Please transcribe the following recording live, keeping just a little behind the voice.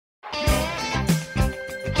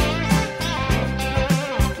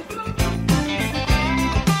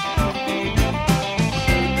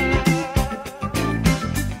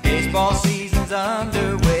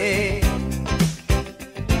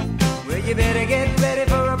gonna get ready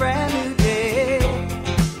for a brand new day.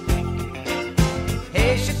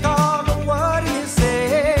 Hey Chicago, what do you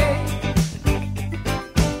say?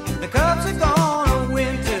 The Cubs are gonna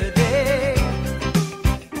win today.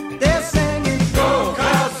 They're singing, go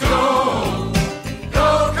Cubs, go!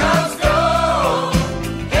 Go Cubs, go!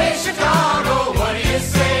 Hey Chicago, what do you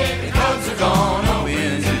say? The Cubs are gonna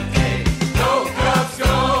win today. Go Cubs,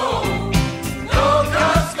 go! Go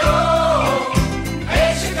Cubs, go!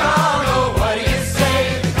 Hey Chicago, what do you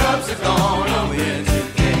say? The Cubs are gonna win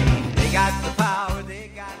today. They got the power,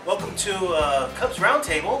 they got... Welcome to Cubs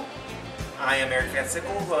Roundtable. I am Eric Van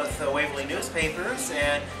Sickle with the Waverly Newspapers,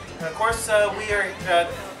 and of course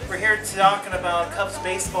we're here talking about Cubs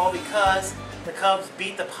baseball because the Cubs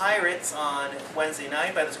beat the Pirates on Wednesday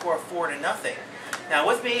night by the score of 4-0. Now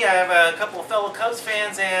with me I have a couple of fellow Cubs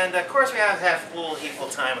fans, and of course we have a little equal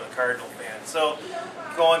time with the Cardinal fans. So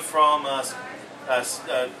going from my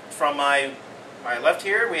left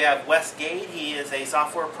here we have Wes Gade. He is a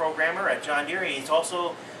software programmer at John Deere. He's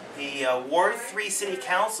also the Ward 3 City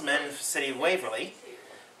Councilman in the City of Waverly.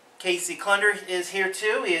 Casey Klunder is here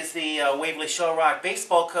too. He is the Waverly-Shell Rock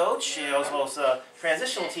baseball coach. He also is a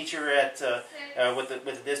transitional teacher at with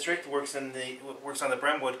the district. Works on the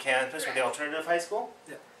Brentwood campus with the alternative high school.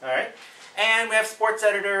 Yeah. All right. And we have sports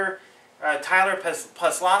editor Tyler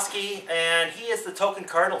Poslosky, and he is the token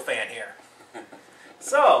Cardinal fan here.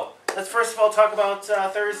 So let's first of all talk about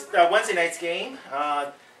Wednesday night's game.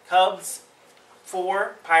 Cubs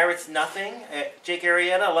 4, Pirates nothing. Jake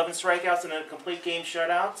Arrieta, 11 strikeouts and a complete game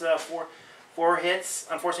shutout. Four hits,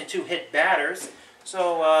 unfortunately 2 hit batters.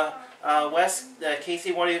 So Wes,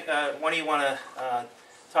 Casey, what do you want to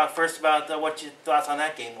talk first about? What your thoughts on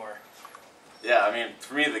that game were? Yeah, I mean,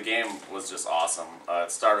 for me the game was just awesome.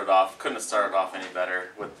 It started off, couldn't have started off any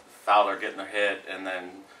better with Fowler getting a hit and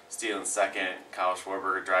then stealing second, Kyle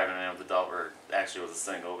Schwarber driving in with the double, or actually it was a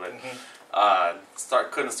single, but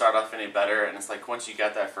couldn't start off any better. And it's like once you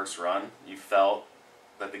got that first run, you felt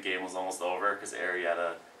that the game was almost over because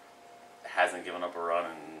Arrieta hasn't given up a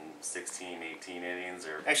run in 16, 18 innings.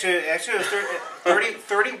 Actually it was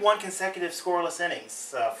 31 consecutive scoreless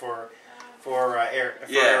innings for Arrieta.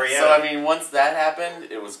 So I mean, once that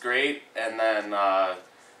happened, it was great, and then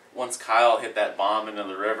once Kyle hit that bomb into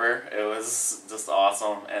the river, it was just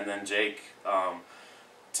awesome. And then Jake,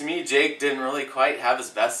 to me, Jake didn't really quite have his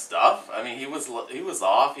best stuff. I mean, he was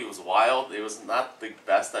off, he was wild. It was not the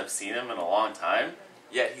best I've seen him in a long time.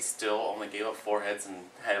 Yet he still only gave up 4 hits and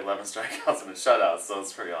had 11 strikeouts and a shutout. So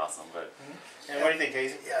it's pretty awesome. But and what do you think,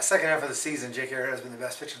 Casey? Yeah, second half of the season, Jake Arrieta has been the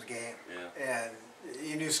best pitcher in the game. Yeah. And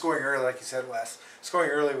you knew scoring early, like you said, Wes. Scoring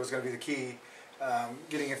early was going to be the key.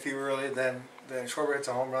 Getting a few early, then Schwarber hits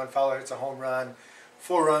a home run, Fowler hits a home run.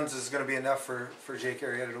 4 runs is going to be enough for Jake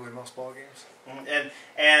Arrieta to win most ball games.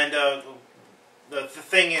 And the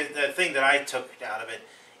thing that I took out of it,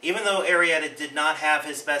 even though Arrieta did not have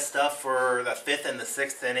his best stuff for the 5th and the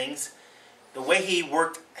 6th innings, the way he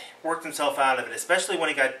worked himself out of it, especially when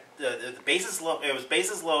he got the bases it was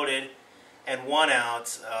bases loaded and 1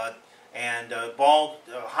 out, and ball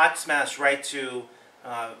hot smash right to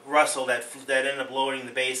Russell that ended up loading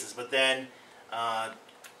the bases, but then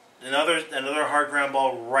another hard ground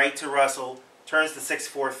ball right to Russell, turns to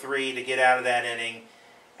 6-4-3 to get out of that inning,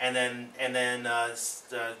 and then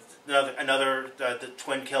another the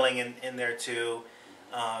twin killing in there too,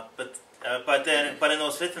 but in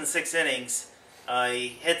those 5th and 6th innings, he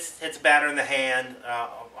hits a batter in the hand on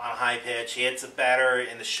a high pitch. He hits a batter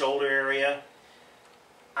in the shoulder area.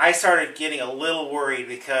 I started getting a little worried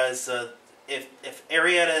because if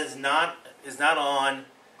Arrieta is not on,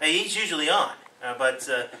 he's usually on, but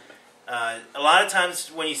a lot of times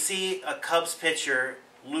when you see a Cubs pitcher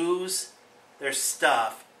lose their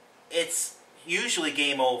stuff, it's usually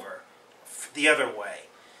game over the other way.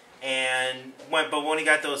 But when he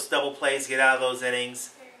got those double plays, get out of those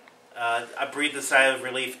innings, I breathed a sigh of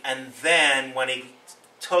relief. And then when he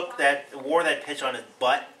wore that pitch on his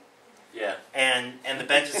butt, yeah, and the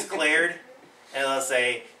benches cleared, and I'll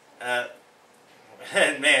say, man,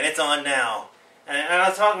 it's on now. And I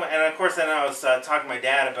was talking, and of course then I was talking to my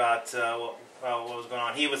dad about what was going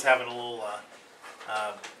on. He was having a little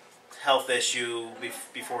health issue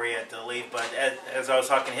before he had to leave. But as I was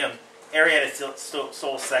talking to him, Arrieta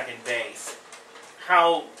stole second base.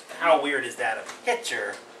 How weird is that? A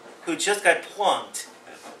pitcher who just got plunked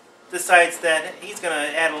decides that he's going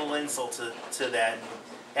to add a little insult to that,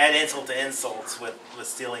 add insult to insults with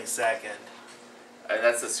stealing second. And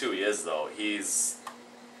that's just who he is, though.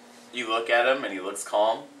 You look at him and he looks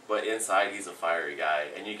calm, but inside he's a fiery guy,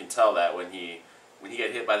 and you can tell that when he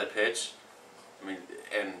got hit by the pitch, I mean,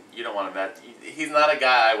 and you don't want to mess. He's not a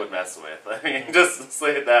guy I would mess with. I mean, just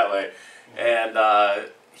say it that way. And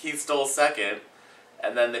he stole second,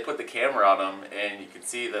 and then they put the camera on him, and you can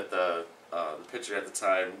see that the pitcher at the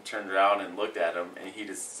time turned around and looked at him, and he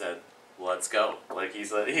just said, "Let's go." Like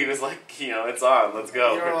he was like, you know, it's on. Let's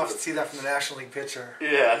go. You don't often see that from the National League pitcher.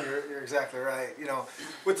 Yeah. You're exactly right. You know,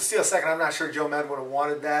 with the steal second, I'm not sure Joe Madden would have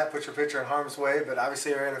wanted that, put your pitcher in harm's way, but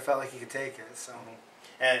obviously Arrieta felt like he could take it. So.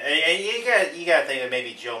 And you got to think that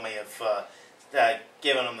maybe Joe may have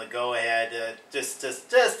given him the go ahead, just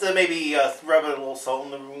to maybe rub a little salt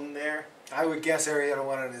in the wound there. I would guess Arrieta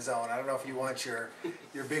won on his own. I don't know if you want your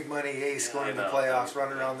big money ace going into the playoffs,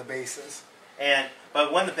 running around the bases.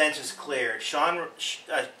 But when the bench is cleared, Sean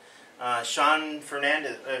Rodriguez,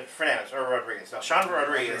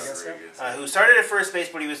 who started at first base,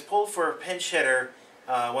 but he was pulled for a pinch hitter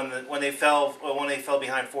when they fell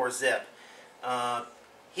behind 4-zip.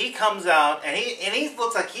 He comes out and he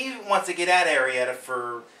looks like he wants to get at Arrieta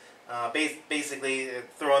for basically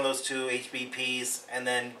throwing those 2 HBPs and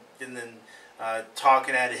then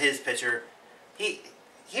talking at his pitcher. He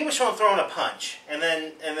was shown throwing a punch and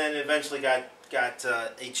then eventually got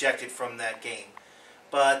ejected from that game.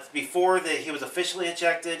 But before he was officially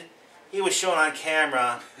ejected, he was shown on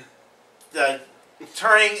camera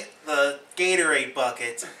turning the Gatorade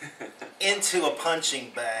bucket into a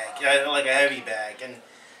punching bag, like a heavy bag,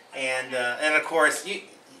 and of course you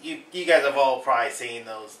guys have all probably seen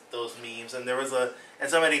those memes. And there was and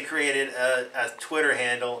somebody created a Twitter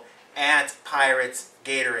handle at Pirates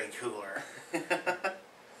Gatorade Cooler,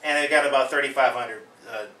 and it got about 3,500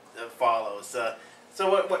 follows. So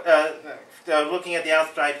looking at the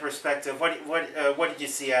outside perspective, what did you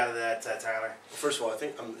see out of that, Tyler? Well, first of all, I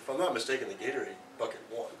think if I'm not mistaken, the Gatorade bucket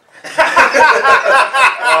won.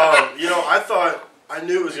 You know, I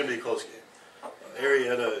knew it was going to be a close game.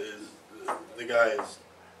 Arrieta is the guy is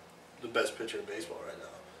the best pitcher in baseball right now.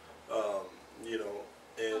 You know,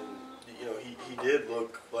 and you know he did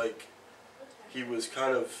look like he was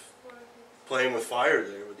kind of playing with fire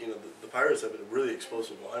there. But you know, the Pirates have been a really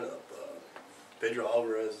explosive lineup. Pedro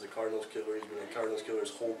Alvarez is the Cardinals killer. He's been a Cardinals killer his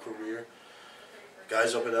whole career.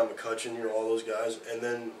 Guys up and down McCutcheon, you know, all those guys. And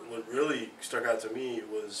then what really stuck out to me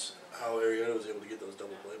was how Arrieta was able to get those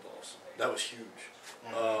double play balls. That was huge.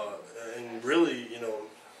 And really, you know,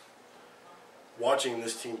 watching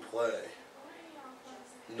this team play,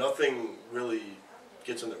 nothing really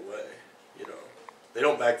gets in their way. You know, they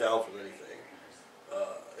don't back down from anything.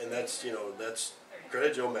 And that's, you know, that's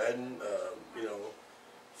credit Joe Madden, you know,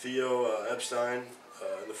 Theo Epstein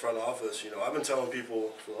in the front office. You know, I've been telling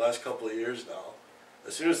people for the last couple of years now,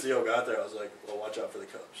 as soon as Theo got there, I was like, well, watch out for the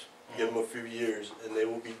Cubs. Give them a few years, and they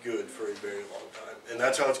will be good for a very long time. And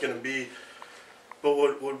that's how it's going to be. But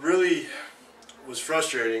what really was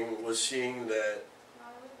frustrating was seeing that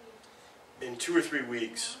in 2 or 3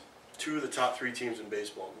 weeks, 2 of the top 3 teams in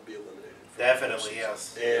baseball will be eliminated. Definitely,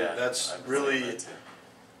 yes. And that's really,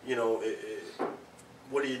 you know,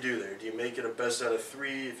 what do you do there? Do you make it a best out of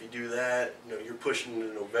 3? If you do that, you know, you're pushing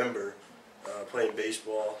into November, playing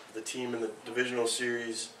baseball. The team in the divisional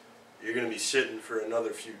series, you're going to be sitting for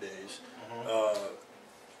another few days.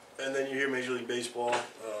 And then you hear Major League Baseball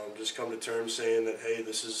just come to terms saying that, hey,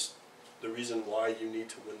 this is the reason why you need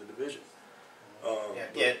to win the division.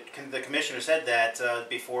 The commissioner said that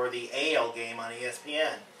before the AL game on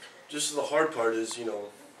ESPN. Just the hard part is, you know,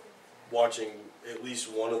 watching at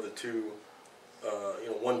least one of the 2, you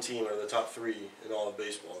know, one team or the top 3 in all of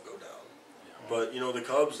baseball go down. But, you know, the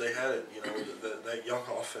Cubs, they had it, you know, that young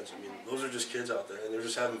offense. I mean, those are just kids out there, and they're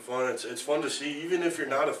just having fun. It's fun to see, even if you're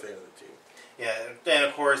not a fan of the team. Yeah, and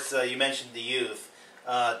of course, you mentioned the youth.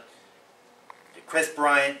 Chris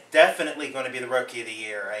Bryant definitely going to be the Rookie of the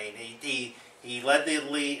Year. I mean, he led the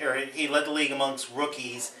league, or he led the league amongst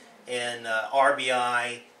rookies in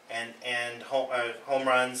RBI and home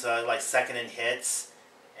runs, like second in hits,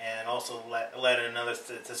 and also led in another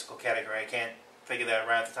statistical category. I can't figure that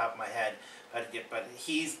right off the top of my head. But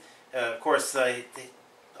he's, of course, a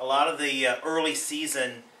lot of the early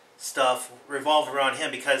season stuff revolved around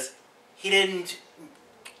him because he didn't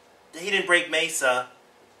break Mesa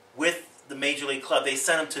with the Major League club. They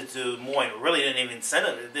sent him to Des Moines. Really didn't even send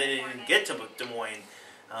him. They didn't even get to Des Moines.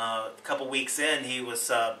 A couple weeks in, he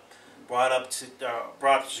was brought to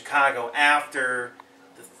Chicago after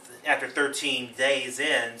 13 days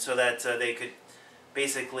in, so that they could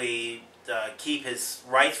basically keep his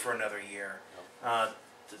rights for another year. But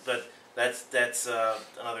that's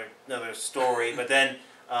another story. But then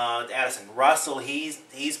Addison Russell, he's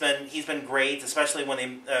been great, especially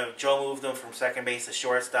when Joe moved him from second base to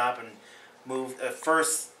shortstop and moved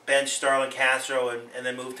first bench Starlin Castro and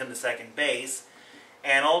then moved him to second base.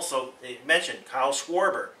 And also, they mentioned Kyle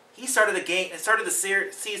Schwarber. He started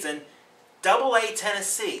the season Double-A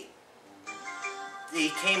Tennessee. He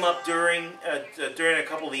came up during a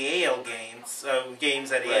couple of the AL games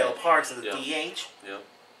at AL Parks as a DH. Yep.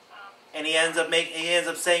 And he ends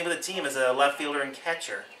up staying with the team as a left fielder and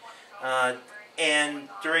catcher. And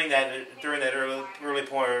during that early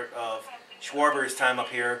point of Schwarber's time up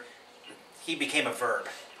here, he became a verb.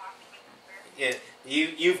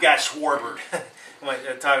 You've got Schwarbered.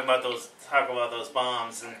 Talking about those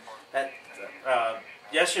bombs, and that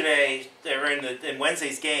yesterday in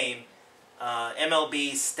Wednesday's game,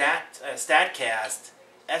 MLB Statcast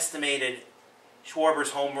estimated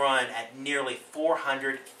Schwarber's home run at nearly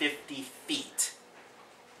 450 feet.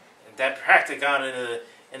 And that practically got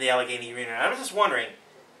in the Allegheny Arena. I was just wondering,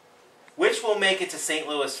 which will make it to St.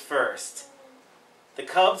 Louis first? The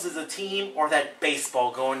Cubs as a team, or that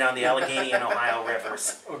baseball going down the Allegheny and Ohio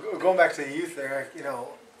rivers? Well, going back to the youth there,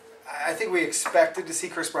 I think we expected to see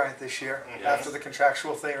Chris Bryant this year after the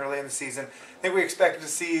contractual thing early in the season. I think we expected to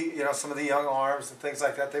see some of the young arms and things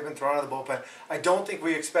like that. They've been thrown out of the bullpen. I don't think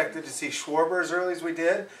we expected to see Schwarber as early as we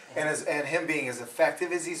did, and him being as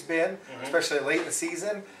effective as he's been, especially late in the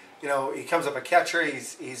season. He comes up a catcher.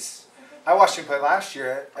 I watched him play last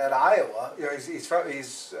year at Iowa. He's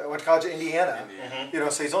went to college at Indiana.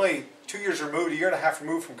 So he's only 2 years removed, a year and a half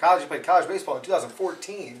removed from college. He played college baseball in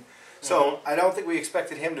 2014. So I don't think we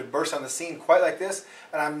expected him to burst on the scene quite like this,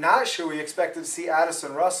 and I'm not sure we expected to see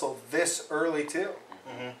Addison Russell this early too.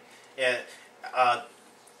 Yeah.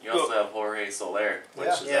 You also have Jorge Soler, which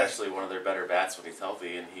is actually one of their better bats when he's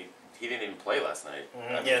healthy, and he didn't even play last night.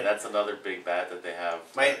 I mean, that's another big bat that they have.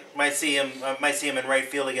 Might see him in right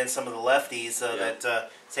field against some of the lefties that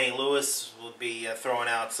St. Louis would be throwing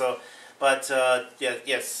out. So, but so you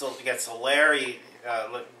got Soler.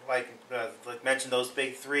 Like mentioned, those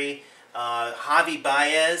big three. Javi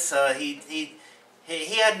Baez. He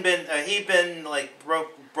hadn't been. He'd been like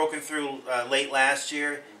broken through late last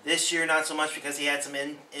year. This year, not so much because he had some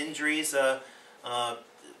injuries down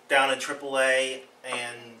in AAA,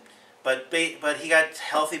 but he got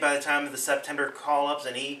healthy by the time of the September call-ups,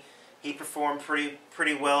 and he performed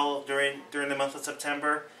pretty well during the month of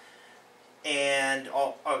September. And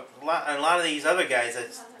a lot of these other guys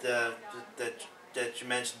that you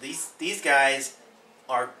mentioned, these guys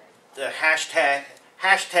are the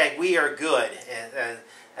hashtag we are good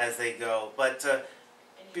as they go. But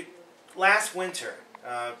last winter,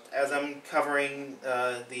 as I'm covering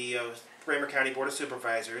the Bremer County Board of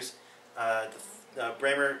Supervisors, one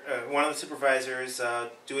of the supervisors,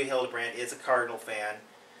 Dewey Hildebrand, is a Cardinal fan,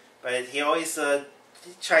 but he always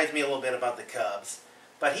chides me a little bit about the Cubs.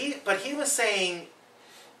 But he was saying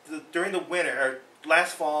during the winter, or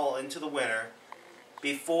last fall into the winter,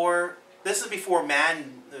 before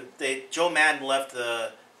Madden, Joe Madden left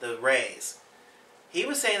the Rays. He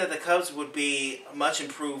was saying that the Cubs would be much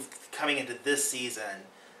improved coming into this season.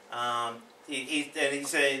 He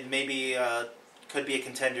said maybe could be a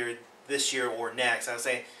contender this year or next.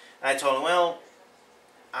 I told him, well,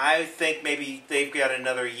 I think maybe they've got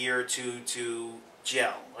another year or two to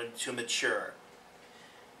gel, or to mature.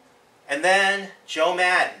 And then Joe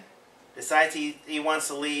Madden decides he wants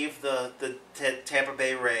to leave the Tampa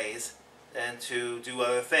Bay Rays and to do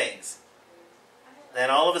other things. Then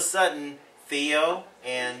all of a sudden, Theo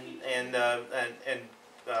and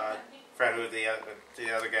Fred, who the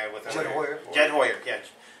other guy with him, Jed Hoyer, yeah.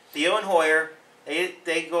 Theo and Hoyer,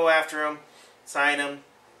 they go after him, sign him,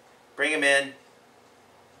 bring him in.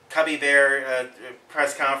 Cubby Bear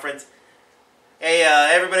press conference. Hey,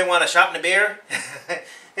 everybody want a shot and a beer?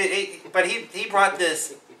 But he brought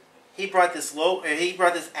this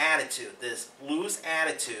attitude, this loose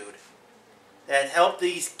attitude that helped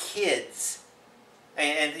these kids.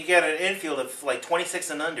 And you got an infield of like 26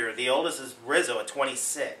 and under. The oldest is Rizzo at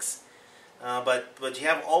 26. But you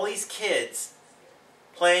have all these kids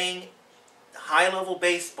playing high-level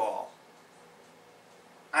baseball.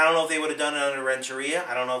 I don't know if they would have done it under Renteria.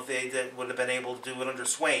 I don't know if they would have been able to do it under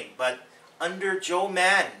Swain. But under Joe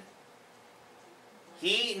Madden,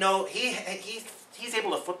 he's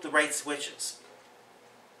able to flip the right switches.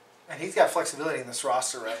 And he's got flexibility in this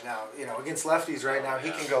roster right now. Against lefties right now,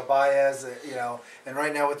 he can go Baez, and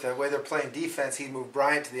right now with the way they're playing defense, he moved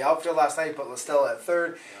Bryant to the outfield last night, he put Listella at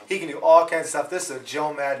third. He can do all kinds of stuff. This is a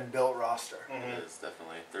Joe Madden built roster. It is,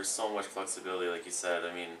 definitely. There's so much flexibility, like you said.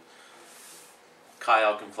 I mean,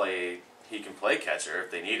 Kyle can play catcher if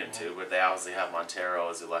they need him to, but they obviously have Montero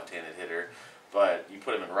as a left-handed hitter. But you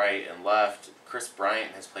put him in right and left. Chris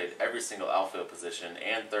Bryant has played every single outfield position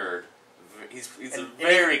and third he's a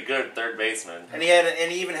very good third baseman. And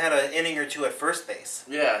he even had an inning or two at first base.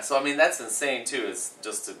 Yeah, so I mean that's insane too. Is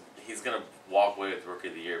just he's gonna walk away with Rookie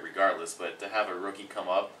of the Year regardless, but to have a rookie come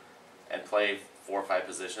up and play 4 or 5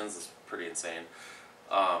 positions is pretty insane.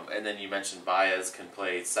 And then you mentioned Baez can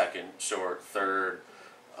play second, short, third.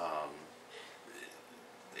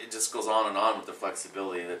 It just goes on and on with the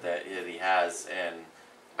flexibility that he has, and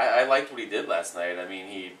I liked what he did last night. I mean,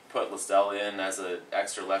 he put Lisdell in as an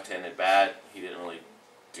extra left-handed bat. He didn't really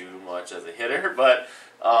do much as a hitter, but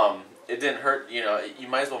it didn't hurt. You know, you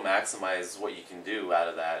might as well maximize what you can do out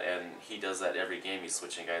of that, and he does that every game. He's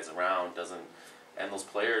switching guys around, and those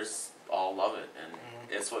players all love it, and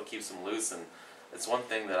it's what keeps them loose. And it's one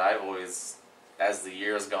thing that I've always, as the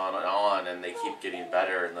years gone on and they keep getting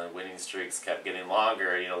better and the winning streaks kept getting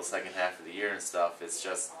longer, you know, the second half of the year and stuff, it's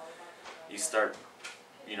just, you start,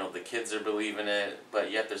 you know, the kids are believing it,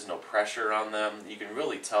 but yet there's no pressure on them. You can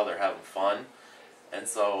really tell they're having fun. And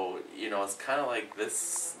so, you know, it's kind of like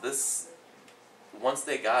this, once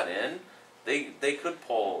they got in, they could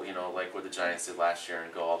pull, you know, like what the Giants did last year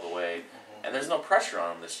and go all the way. And there's no pressure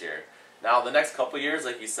on them this year. Now, the next couple of years,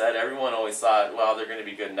 like you said, everyone always thought, well, they're going to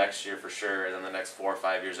be good next year for sure, and then the next 4 or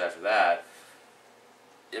 5 years after that.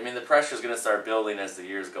 I mean, the pressure is going to start building as the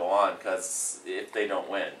years go on, because if they don't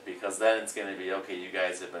win, because then it's going to be, okay, you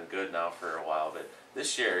guys have been good now for a while, but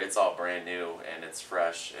this year it's all brand new and it's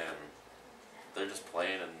fresh, and they're just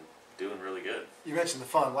playing and doing really good. You mentioned the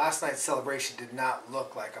fun. Last night's celebration did not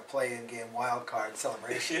look like a play-in game wild card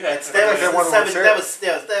celebration. Yeah,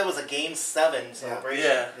 that was a Game 7 celebration.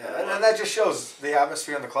 Yeah. And that just shows the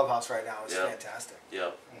atmosphere in the clubhouse right now is fantastic.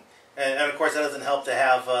 Yep. And of course, that doesn't help to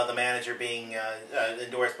have the manager being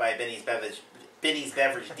endorsed by Benny's Beverage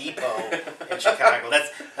Depot in Chicago. That's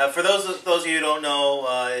for those of you who don't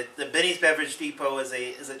know, the Benny's Beverage Depot is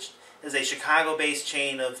a Chicago-based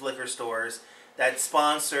chain of liquor stores that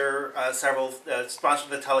sponsor sponsor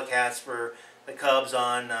the telecast for the Cubs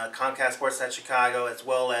on Comcast Sportsnet Chicago, as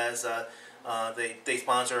well as they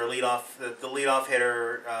sponsor the leadoff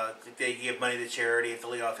hitter. They give money to charity if the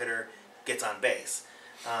leadoff hitter gets on base.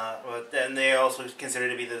 But then they also consider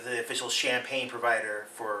to be the official champagne provider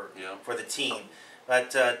for the team.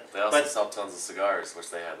 But they also sell tons of cigars,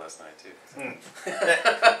 which they had last night too.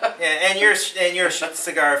 And you're a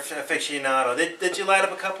cigar aficionado. Did you light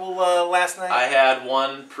up a couple last night? I had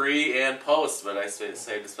one pre and post, but I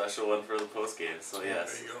saved a special one for the post game. So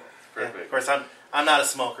yes, there you go. Perfect. Yeah, of course, I'm not a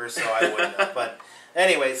smoker, so I wouldn't know. But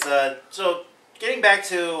anyways, so getting back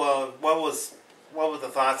to what was the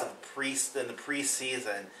thoughts of in the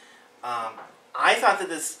preseason. I thought that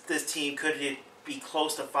this team could be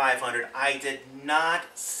close to 500. I did not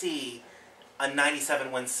see a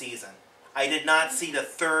 97-win season. I did not see the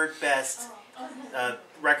third best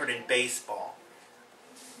record in baseball.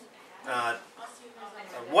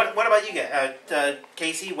 What about you guys?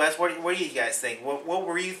 Casey, Wes, what do you guys think?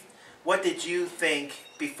 What did you think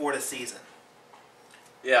before the season?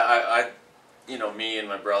 Yeah, I me and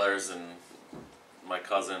my brothers and my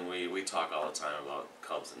cousin, we talk all the time about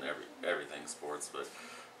Cubs and everything sports, but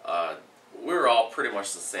we were all pretty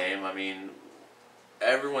much the same. I mean,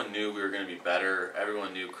 everyone knew we were going to be better.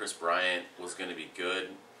 Everyone knew Chris Bryant was going to be good.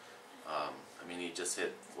 I mean, he just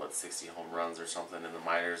hit 60 home runs or something in the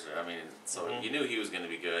minors. I mean, so you knew he was going to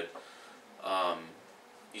be good.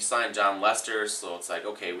 You signed John Lester, so it's like,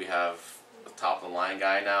 okay, we have a top of the line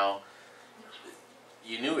guy now.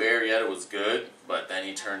 You knew Arrieta was good, but then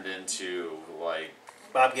he turned into like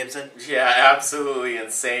Bob Gibson? Yeah, absolutely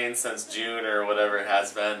insane since June or whatever it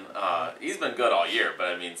has been. He's been good all year, but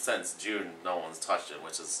I mean, since June, no one's touched him,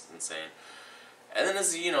 which is insane. And then,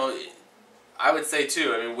 as you know, I would say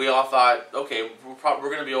too, I mean, we all thought, okay, we're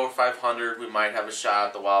going to be over 500. We might have a shot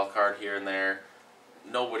at the wild card here and there.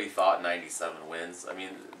 Nobody thought 97 wins. I mean,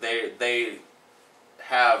 they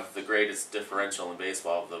have the greatest differential in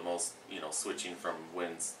baseball, the most, switching from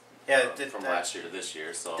wins. From last year to this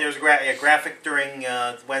year. So there was a graphic during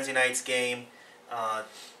Wednesday night's game that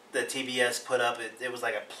TBS put up. It was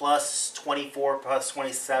like a plus 24, plus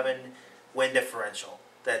 27 win differential.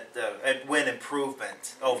 That win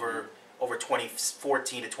improvement over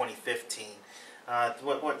 2014 to 2015.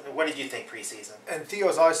 What did you think preseason? And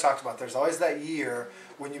Theo's always talked about there's always that year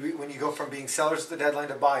when you go from being sellers at the deadline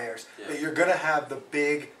to buyers that you're going to have the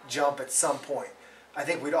big jump at some point. I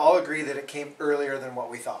think we'd all agree that it came earlier than what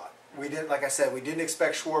we thought. We didn't, like I said, we didn't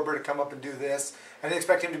expect Schwarber to come up and do this. I didn't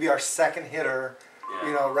expect him to be our second hitter,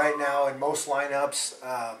 right now in most lineups.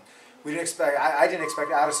 We didn't expect. I didn't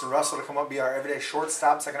expect Addison Russell to come up and be our everyday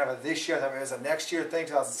shortstop second half of this year. I thought it was a next year thing,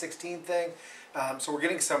 2016 thing. So we're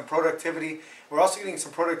getting some productivity. We're also getting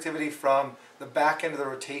some productivity from the back end of the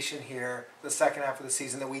rotation here, the second half of the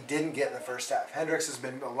season, that we didn't get in the first half. Hendricks has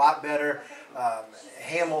been a lot better.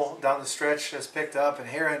 Hamill down the stretch has picked up, and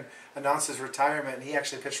Heron announced his retirement, and he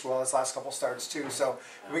actually pitched well his last couple starts too. So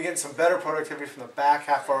we're getting some better productivity from the back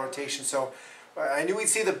half of our rotation. So I knew we'd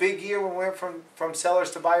see the big year when we went from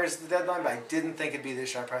sellers to buyers at the deadline, but I didn't think it'd be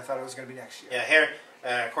this year. I probably thought it was going to be next year. Yeah, Heron.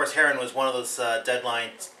 Of course, Heron was one of those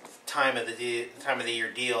deadline time of the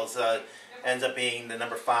year deals. Ends up being the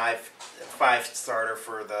number five starter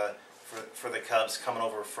for the Cubs coming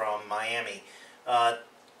over from Miami.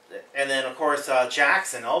 And then of course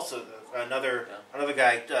Jackson, also another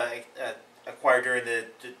guy acquired during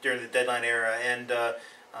the deadline era, and the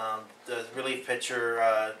relief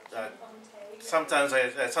pitcher. Sometimes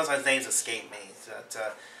names escape me.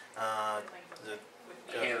 I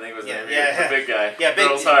can't think of his name. Yeah, the big guy. Yeah, big.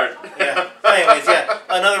 Girls hard. Yeah. Anyways, yeah,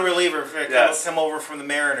 another reliever Yes. come over from the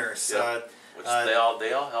Mariners. Yep. Which they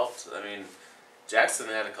all helped. I mean, Jackson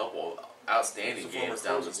had a couple outstanding games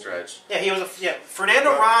down the stretch. Yeah, he was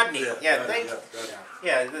Fernando Rodney.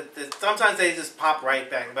 Yeah. Sometimes they just pop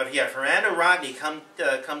right back. But yeah, Fernando Rodney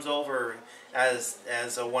comes over as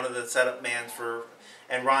one of the setup mans for,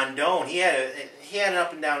 and Rondon. He had an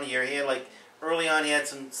up and down year. He had early on he had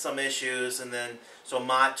some issues, and then so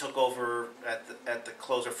Mott took over at the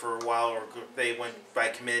closer for a while, or they went by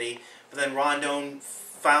committee. But then Rondon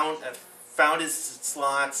found his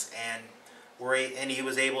slots, and he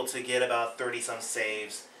was able to get about 30-some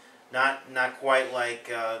saves. Not quite like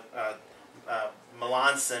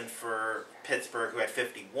Melanson for Pittsburgh, who had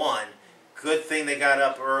 51. Good thing they got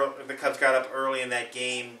up early. The Cubs got up early in that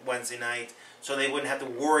game Wednesday night, so they wouldn't have to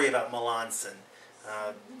worry about Melanson.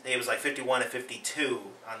 It was 51 and 52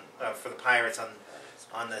 for the Pirates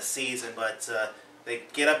on the season, but they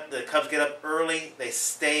get up. The Cubs get up early. They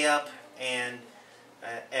stay up, and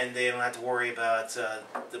they don't have to worry about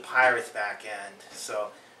the Pirates back end.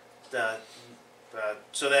 So they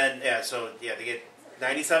get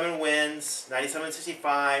 97 wins,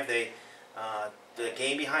 97-65. The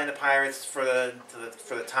game behind the Pirates for the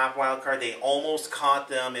top wild card. They almost caught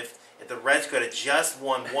them. If the Reds could have just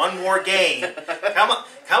won one more game,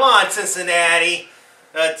 come on, Cincinnati.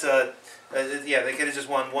 They could have just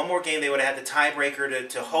won one more game. They would have had the tiebreaker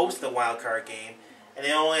to host the wild card game, and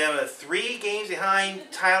they only have 3 games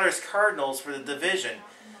behind Tyler's Cardinals for the division.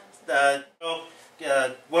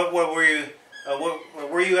 What were you?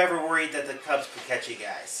 Were you ever worried that the Cubs could catch you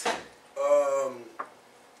guys? I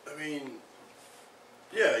mean,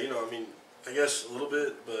 yeah, I guess a little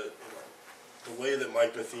bit, but the way that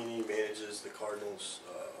Mike Matheny manages the Cardinals,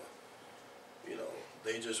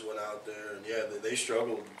 they just went out there, and they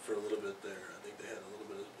struggled for a little bit there. I think they had a little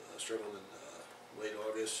bit of struggle in late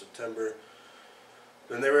August, September.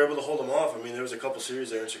 Then they were able to hold them off. I mean, there was a couple series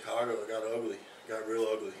there in Chicago that got real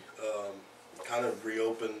ugly. Kind of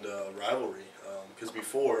reopened rivalry. Because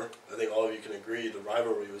before, I think all of you can agree, the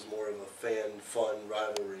rivalry was more of a fun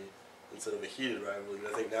rivalry instead of a heated rivalry.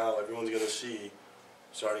 But I think now everyone's going to see,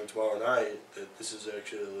 starting tomorrow night, that this is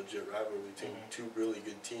actually a legit rivalry between 2 really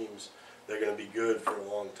good teams. They're going to be good for a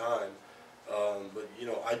long time. But,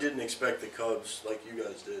 I didn't expect the Cubs, like you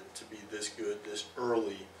guys did, to be this good this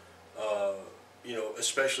early,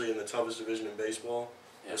 especially in the toughest division in baseball.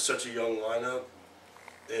 Yeah. With such a young lineup.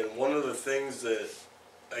 And one of the things that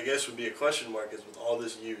I guess would be a question mark is with all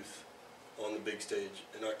this youth on the big stage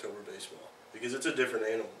in October baseball. Because it's a different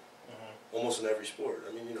animal, almost in every sport.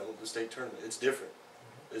 I mean, the state tournament, it's different.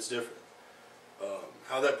 It's different.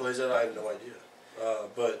 How that plays out, I have no idea.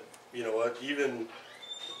 But you know what? Even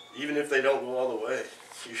if they don't go all the way,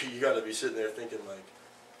 you got to be sitting there thinking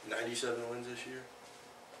 97 wins this year.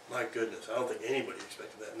 My goodness, I don't think anybody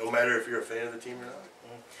expected that. No matter if you're a fan of the team or not.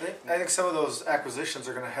 I think some of those acquisitions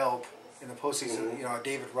are going to help in the postseason.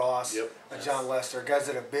 David Ross, John Lester, guys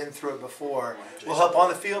that have been through it before, will help on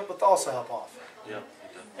the field, but they'll also help off. Yep.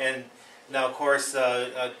 And now, of course,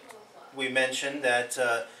 we mentioned that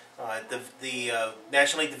the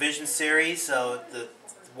National League Division Series,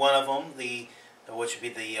 one of them, which would be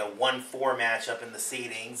the 1-4 matchup in the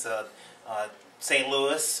seedings, St.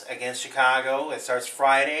 Louis against Chicago. It starts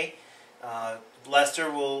Friday. Lester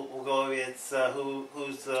will go against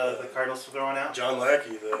who's the Cardinals throwing out? John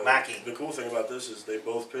Lackey. Lackey. The cool thing about this is they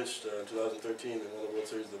both pitched in 2013 and won the World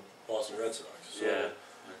Series, the Boston Red Sox. So,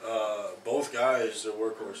 both guys are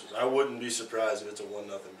workhorses. I wouldn't be surprised if it's a 1-0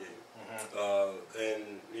 game.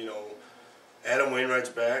 And Adam Wainwright's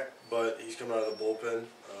back, but he's coming out of the bullpen,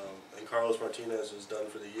 and Carlos Martinez is done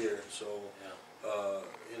for the year. So.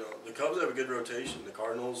 The Cubs have a good rotation. The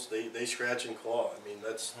Cardinals, they scratch and claw. I mean,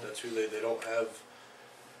 that's who they don't have.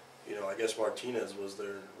 I guess Martinez was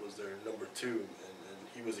their number 2, and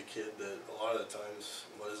he was a kid that a lot of the times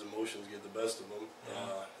let his emotions get the best of him.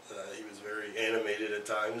 He was very animated at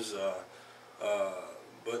times,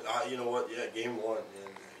 but you know what? Yeah, game 1, and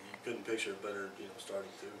you couldn't picture a better starting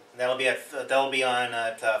 2. That'll be on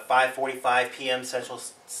at 5:45 p.m.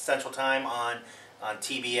 Central Time on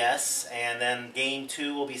TBS, and then game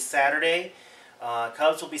 2 will be Saturday.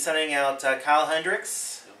 Cubs will be sending out Kyle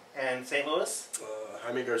Hendricks and St. Louis.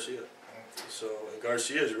 Jaime Garcia. So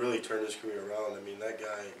Garcia has really turned his career around. I mean, that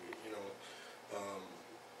guy,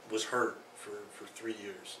 was hurt for 3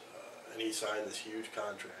 years, and he signed this huge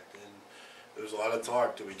contract. And there was a lot of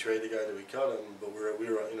talk: do we trade the guy? Do we cut him? But we were,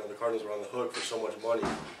 the Cardinals were on the hook for so much money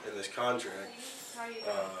in this contract.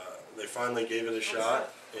 They finally gave it a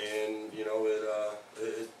shot, and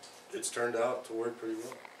it's turned out to work pretty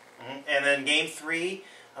well. And then game 3,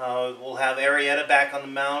 we'll have Arrieta back on the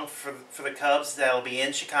mound for the Cubs. That'll be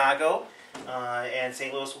in Chicago, and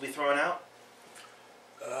St. Louis will be thrown out.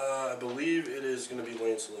 I believe it is going to be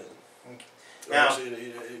Lance Lynn. Okay. Now, Now,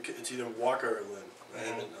 it's either Walker or Lynn.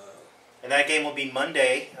 and that game will be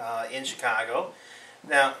Monday in Chicago.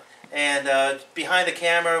 Now, and behind the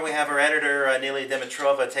camera, we have our editor, Nelia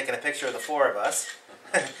Dimitrova, taking a picture of the 4 of us.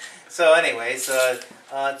 So, anyways, so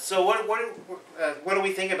what do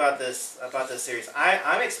we think about this series?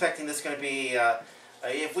 I'm expecting this going to be.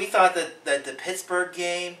 If we thought that the Pittsburgh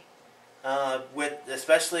game,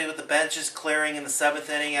 especially with the benches clearing in the 7th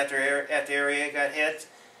inning after Arrieta got hit,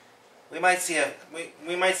 we might see a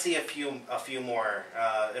few more.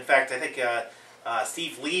 In fact, I think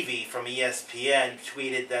Steve Levy from ESPN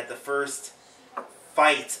tweeted that the first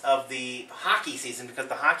fight of the hockey season, because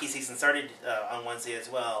the hockey season started on Wednesday as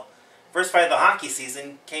well. First fight of the hockey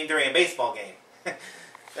season came during a baseball game.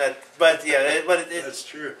 That's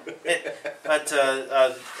true.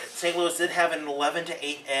 St. Louis did have an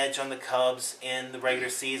 11-8 edge on the Cubs in the regular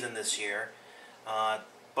season this year,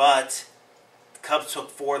 but the Cubs took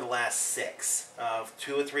 4 of the last 6.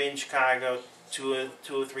 2 or 3 in Chicago, 2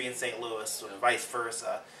 or 3 in St. Louis, or vice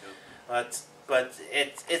versa. But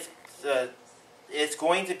it's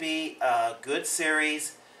going to be a good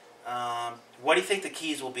series. What do you think the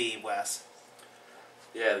keys will be, Wes?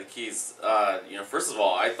 Yeah, the keys. First of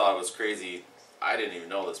all, I thought it was crazy. I didn't even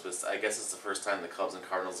know this, but I guess it's the first time the Cubs and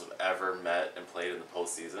Cardinals have ever met and played in the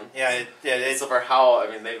postseason. Yeah, it's so for how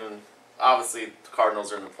they've been obviously the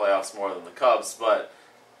Cardinals are in the playoffs more than the Cubs, but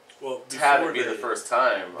to have it be the first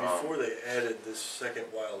time before they added this second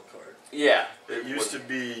wild card. Yeah, it used to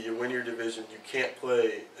be you win your division, you can't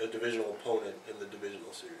play a divisional opponent in the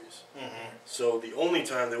divisional series. Mm-hmm. So the only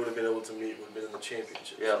time they would have been able to meet would have been in the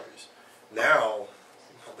championship series. Now,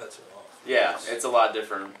 bets are off. Yeah, it's a lot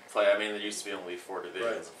different play. I mean, there used to be only 4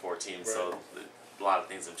 divisions and 4 teams, Right. so a lot of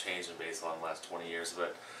things have changed in baseball in the last 20 years.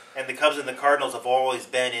 But And the Cubs and the Cardinals have always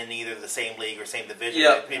been in either the same league or same division.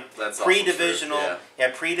 Yeah, that's also pre-divisional. true,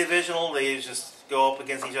 Pre-divisional, they just go up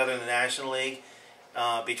against each other in the National League.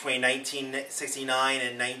 Between 1969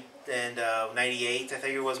 and 98, I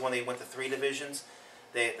think it was when they went to 3 divisions.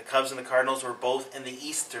 The Cubs and the Cardinals were both in the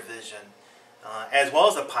East Division, as well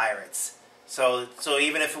as the Pirates. So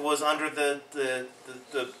even if it was under the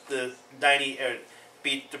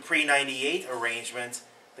pre-98 arrangement,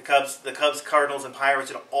 the Cubs, Cardinals, and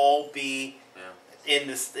Pirates would all be in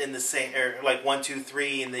the same, or like 1, 2,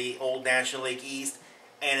 3 in the old National League East,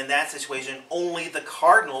 and in that situation, only the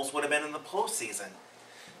Cardinals would have been in the postseason.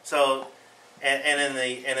 So, and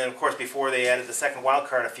then of course before they added the second wild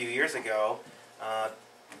card a few years ago,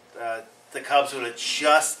 the Cubs would have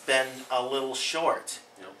just been a little short.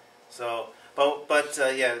 Yep. So. But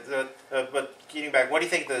getting back, what do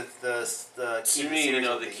you think the key to me,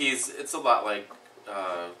 the keys? It's a lot like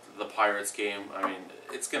the Pirates game. I mean,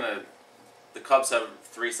 the Cubs have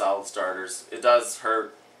 3 solid starters. It does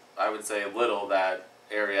hurt, I would say, a little that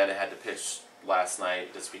Arrieta had to pitch last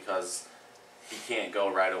night just because he can't go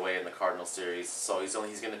right away in the Cardinal series. So he's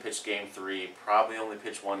going to pitch game 3. Probably only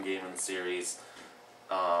pitch 1 game in the series.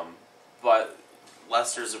 But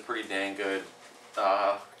Lester's a pretty dang good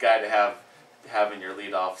guy to have. Having your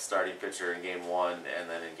leadoff starting pitcher in game 1 and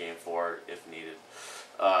then in game 4 if needed.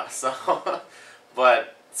 I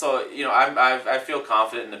feel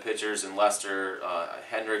confident in the pitchers and Lester.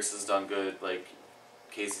 Hendricks has done good, like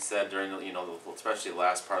Casey said during especially the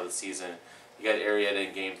last part of the season. You got Arrieta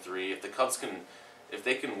in game 3. If the Cubs if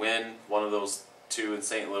they can win one of those 2 in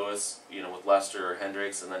St. Louis, with Lester or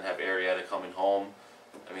Hendricks, and then have Arrieta coming home,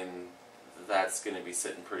 I mean, that's going to be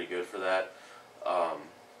sitting pretty good for that.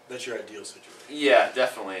 That's your ideal situation. Yeah,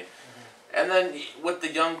 definitely. Mm-hmm. And then with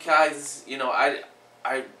the young guys,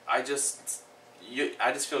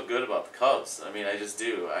 I just feel good about the Cubs. I mean, I just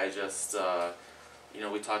do.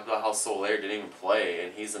 We talked about how Soler didn't even play,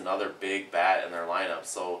 and he's another big bat in their lineup.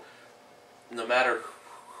 So no matter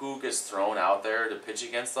who gets thrown out there to pitch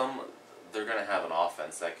against them, they're going to have an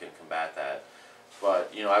offense that can combat that.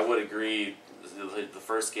 But, I would agree, the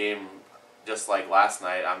first game, just like last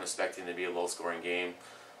night, I'm expecting to be a low-scoring game.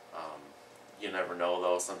 You never know,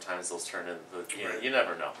 though. Sometimes those turn into, you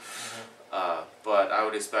never know. Mm-hmm. But I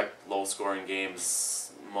would expect low-scoring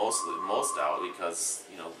games most out because,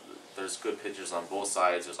 there's good pitchers on both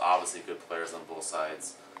sides. There's obviously good players on both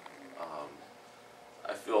sides.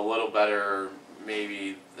 I feel a little better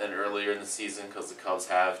maybe than earlier in the season because the Cubs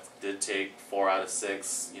did take 4 out of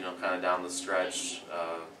 6, kind of down the stretch.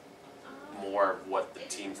 More of what the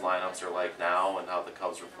team's lineups are like now and how the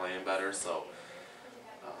Cubs are playing better. So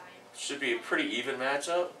should be a pretty even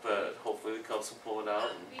matchup, but hopefully the Cubs will pull it out,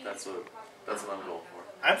 and that's what I'm going for.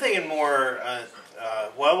 I'm thinking more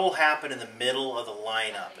what will happen in the middle of the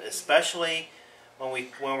lineup, especially when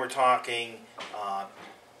we're talking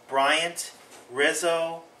Bryant,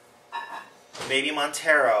 Rizzo, maybe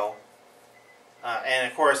Montero, and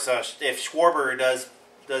of course if Schwarber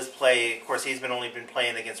does play, of course he's only been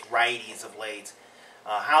playing against righties of late.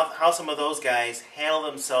 How some of those guys handle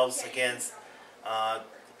themselves against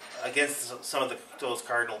some of those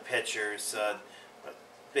Cardinal pitchers.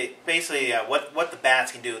 Basically, what the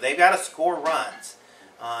bats can do. They've got to score runs.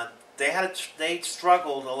 They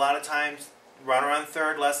struggled a lot of times, runner on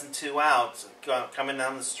third, less than 2 outs, coming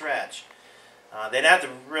down the stretch. They didn't have to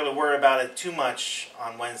really worry about it too much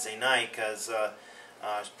on Wednesday night because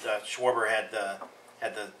Schwarber had the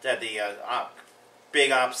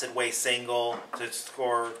big opposite way single to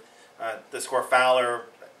score Fowler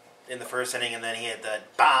in the first inning, and then he had the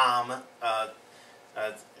bomb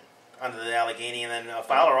under the Allegheny, and then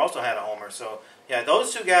Fowler also had a homer. So yeah,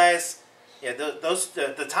 those two guys,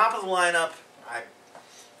 the top of the lineup,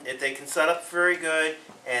 if they can set up very good,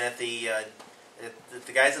 and if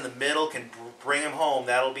the guys in the middle can bring them home,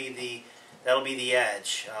 that'll be the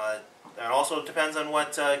edge. It also depends on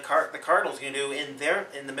what the Cardinals can do in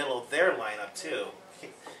the middle of their lineup too.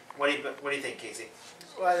 What do you think, Casey?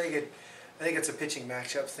 Well, I think it's a pitching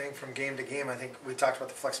matchup thing from game to game. I think we talked about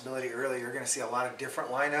the flexibility earlier. You're going to see a lot of different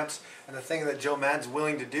lineups, and the thing that Joe Maddon's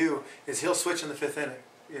willing to do is he'll switch in the 5th inning.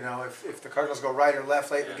 If the Cardinals go right or left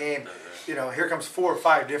late in the game, here comes 4 or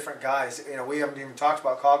 5 different guys. We haven't even talked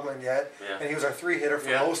about Coughlin yet, and he was our 3-hitter for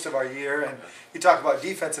most of our year. And you talk about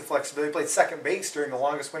defensive flexibility. He played second base during the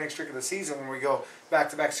longest winning streak of the season when we go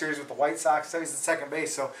back-to-back series with the White Sox. So he's at second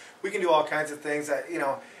base, so we can do all kinds of things that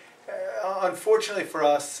unfortunately for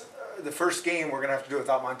us. The first game we're going to have to do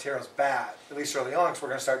without Montero's bat, at least early on, because we're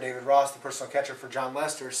going to start David Ross, the personal catcher for John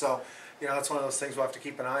Lester. So, that's one of those things we'll have to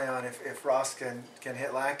keep an eye on if Ross can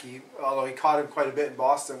hit Lackey, although he caught him quite a bit in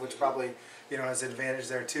Boston, which probably, has an advantage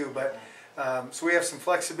there too. But so we have some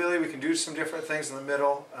flexibility. We can do some different things in the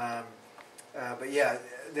middle. But yeah,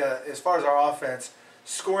 as far as our offense,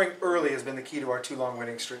 scoring early has been the key to our 2 long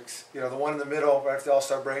winning streaks. The one in the middle right after the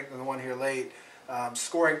All-Star break and the one here late.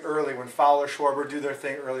 Scoring early when Fowler, Schwarber do their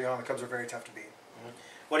thing early on, the Cubs are very tough to beat. Mm-hmm.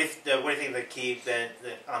 What do you think the key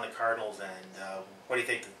on the Cardinals end? What do you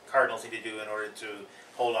think the Cardinals need to do in order to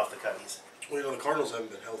hold off the Cubbies? Well, the Cardinals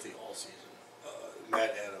haven't been healthy all season.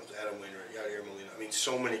 Matt Adams, Adam Wainwright, Yadier Molina. I mean,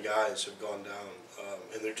 so many guys have gone down,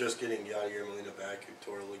 and they're just getting Yadier Molina back, who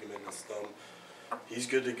tore a ligament in his thumb. He's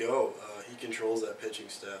good to go. He controls that pitching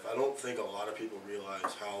staff. I don't think a lot of people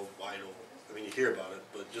realize how vital. I mean, you hear about it,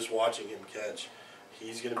 but just watching him catch,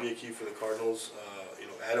 he's going to be a key for the Cardinals.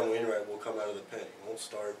 Adam Wainwright will come out of the pen. He won't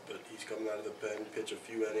start, but he's coming out of the pen, pitch a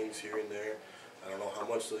few innings here and there. I don't know how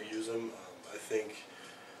much they'll use him. I think,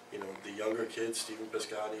 the younger kids, Stephen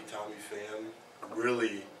Piscotty, Tommy Pham,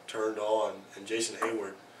 really turned on, and Jason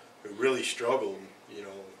Hayward, who really struggled,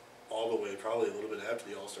 all the way, probably a little bit after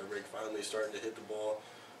the All-Star break, finally starting to hit the ball.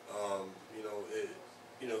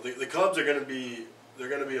 The Cubs are going to be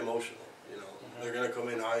emotional. They're going to come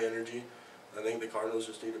in high energy. I think the Cardinals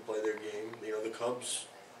just need to play their game. The Cubs,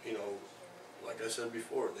 like I said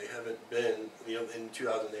before, they haven't been, in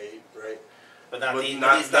 2008, right? But not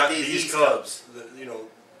these Cubs.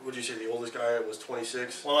 Would you say the oldest guy was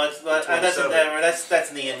 26? Well, that's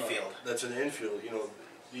in the infield. That's in the infield.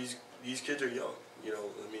 These kids are young.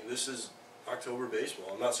 This is October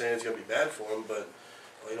baseball. I'm not saying it's going to be bad for them, but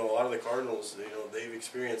a lot of the Cardinals, they've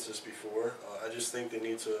experienced this before. I just think they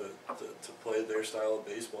need to play their style of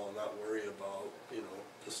baseball and not worry about,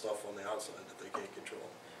 the stuff on the outside that they can't control.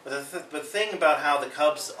 But the thing about how the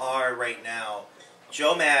Cubs are right now,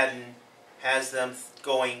 Joe Maddon has them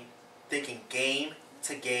thinking game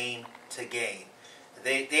to game to game.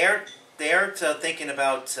 They thinking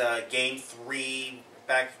about Game 3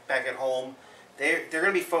 back at home. They're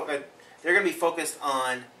going to be focused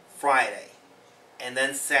on Friday, and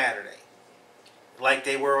then Saturday, like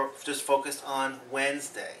they were just focused on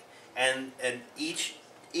Wednesday. And each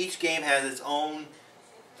game has its own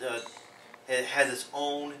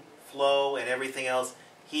flow and everything else.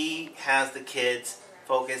 He has the kids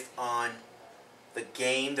focused on the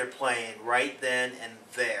game they're playing right then and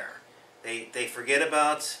there. They forget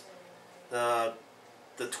about the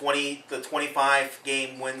 25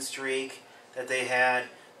 game win streak that they had.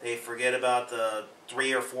 They forget about the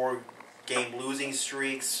 3 or 4 game losing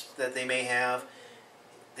streaks that they may have.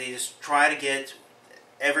 They just try to get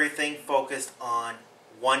everything focused on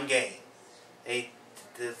one game.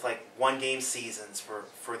 It's like 1 game seasons for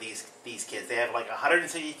these kids. They have like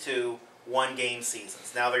 162 1 game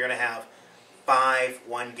seasons. Now they're going to have 5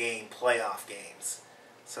 1 game playoff games.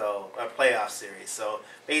 So a playoff series. So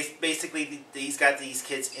basically, he's got these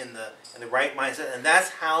kids in the right mindset, and that's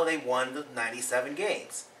how they won the 97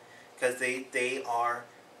 games. Because they are,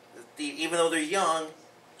 even though they're young,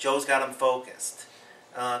 Joe's got them focused.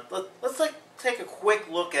 Let's take a quick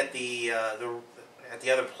look at the other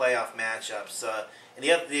playoff matchups. And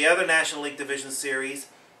the other National League Division Series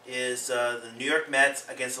is the New York Mets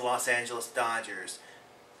against the Los Angeles Dodgers.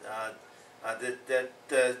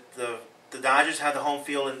 The Dodgers have the home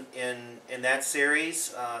field in that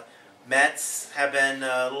series. Mets have been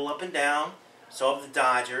a little up and down. So have the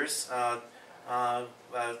Dodgers.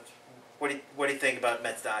 What do you think about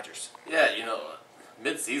Mets Dodgers? Yeah,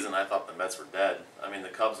 mid-season I thought the Mets were dead. I mean, the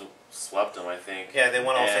Cubs swept them, I think. Yeah, they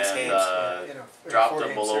won all 6 games. Dropped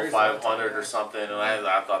them below 500 or something, and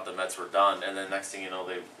I thought the Mets were done. And then next thing you know,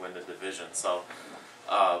 they win the division. So,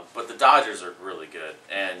 but the Dodgers are really good,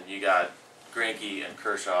 and you got Greinke and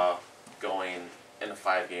Kershaw going in a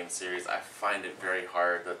 5-game series. I find it very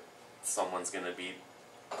hard that someone's going to beat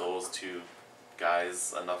those 2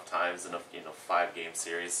 guys enough times in a 5-game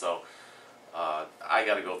series. So I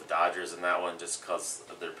got to go with the Dodgers in that one just because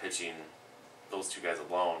they're pitching. Those 2 guys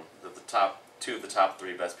alone, the top 2 of the top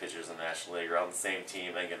 3 best pitchers in the National League are on the same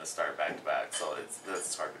team and going to start back to back. So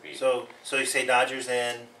that's hard to beat. So you say Dodgers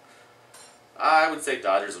and? I would say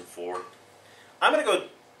Dodgers in 4. I'm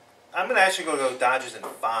gonna actually go Dodgers in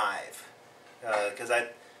 5, because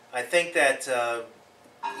I think that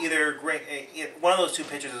either one of those 2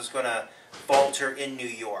 pitchers is going to falter in New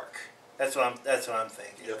York. That's what I'm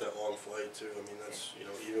thinking. You got that long flight too. I mean, that's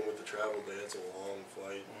even with the travel day, it's a long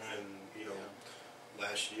flight. And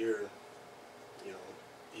last year,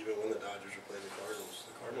 even when the Dodgers were playing the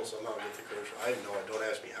Cardinals somehow get the Kershaw. I have no. Don't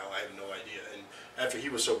ask me how. I have no idea. And after he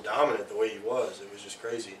was so dominant the way he was, it was just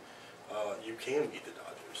crazy. You can beat the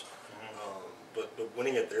Dodgers, but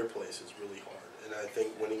winning at their place is really hard. And I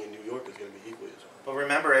think winning in New York is going to be equally as hard. But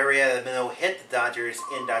remember, Arrieta hit the Dodgers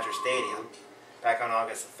in Dodger Stadium back on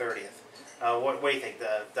August 30th. What do you think,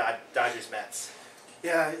 the Dodgers Mets?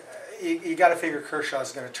 Yeah, you got to figure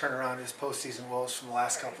Kershaw's going to turn around his postseason woes from the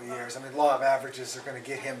last couple of years. I mean, law of averages are going to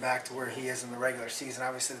get him back to where he is in the regular season.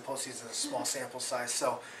 Obviously, the postseason is a small sample size.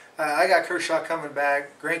 So I got Kershaw coming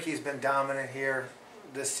back. Greinke's been dominant here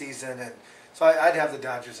this season, and so I'd have the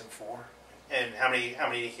Dodgers in 4. And how many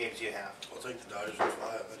games do you have? I'll take the Dodgers in 5.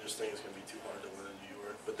 I just think it's going to be too hard to win in New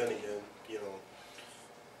York. But then again,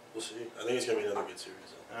 we'll see. I think it's going to be another good series.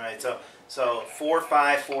 All right, so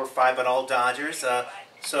 4-5, 4-5, but all Dodgers. And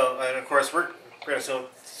of course we're going to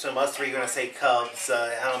us 3 are going to say Cubs.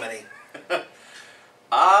 How many?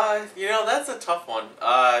 That's a tough one.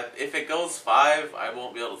 If it goes 5, I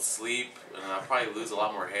won't be able to sleep, and I'll probably lose a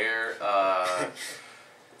lot more hair.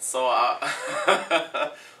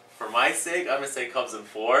 For my sake, I'm going to say Cubs in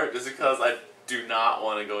 4, just because I do not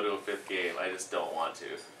want to go to a 5th game. I just don't want to.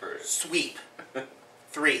 Sweep.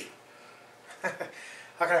 3.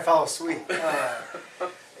 How can I follow sweep?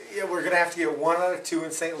 Yeah, we're going to have to get 1 out of 2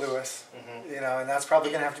 in St. Louis, and that's probably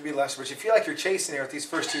going to have to be Lester. But you feel like you're chasing here with these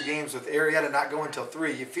first 2 games with Arrieta not going until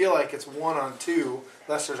 3. You feel like it's 1 on 2.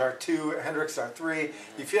 Lester's our 2, Hendricks our 3.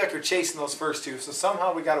 You feel like you're chasing those first 2. So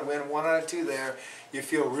somehow we got to win 1 out of 2 there. You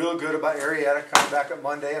feel real good about Arrieta coming back at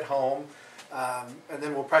Monday at home. And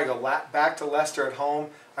then we'll probably go back to Lester at home.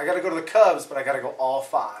 I got to go to the Cubs, but I got to go all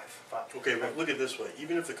 5. Okay, but look at it this way.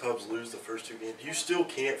 Even if the Cubs lose the first 2 games, you still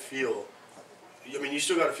can't feel. I mean, you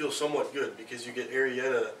still got to feel somewhat good because you get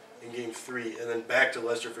Arrieta in Game 3 and then back to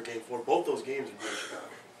Lester for Game 4. Both those games are in Chicago.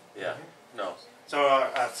 Yeah. No. So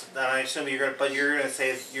I assume you're going to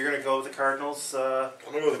say you're going to go with the Cardinals. I'm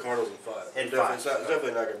going to go with the Cardinals in 5. In 5. It's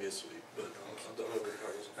definitely not going to be a sweep, but I'm going to go with the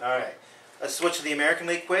Cardinals in 5. All right. Let's switch to the American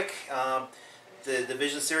League quick. The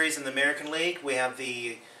Division Series in the American League, we have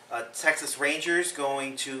the Texas Rangers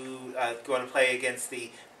going to play against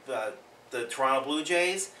the Toronto Blue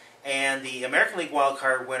Jays, and the American League wild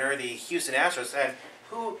card winner, the Houston Astros. And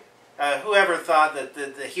whoever thought that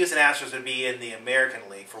the Houston Astros would be in the American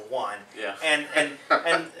League for one? Yeah. And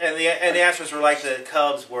the Astros were like the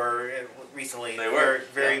Cubs were recently. They were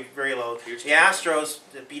very low. Huge The Astros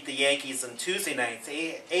beat the Yankees on Tuesday night's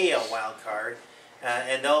AL wild card,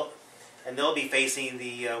 and they'll be facing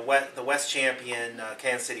the West champion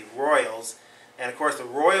Kansas City Royals. And of course, the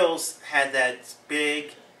Royals had that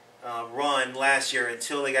big run last year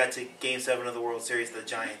until they got to Game 7 of the World Series. The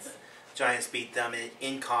Giants beat them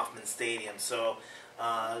in Kauffman Stadium. So,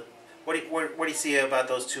 what do you see about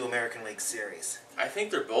those two American League series? I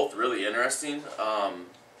think they're both really interesting.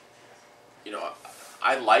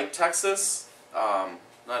 I like Texas.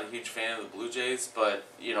 Not a huge fan of the Blue Jays, but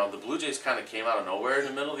the Blue Jays kind of came out of nowhere in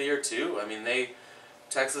the middle of the year too. I mean,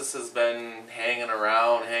 Texas has been hanging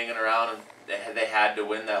around, and they had to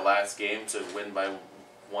win that last game to win by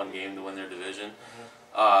one game to win their division.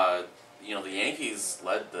 The Yankees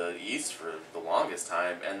led the East for the longest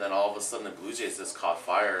time, and then all of a sudden the Blue Jays just caught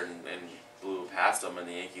fire and blew past them, and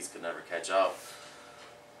the Yankees could never catch up.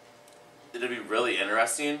 It'll be really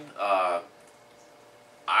interesting.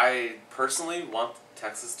 I personally want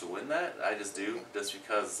Texas to win that. I just do, just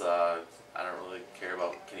because I don't really care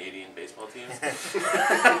about Canadian baseball teams.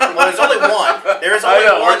 Well, there's only one. There's only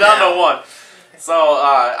one. We're down now. to one. So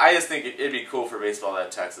I just think it'd be cool for baseball to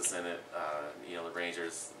have Texas in it. The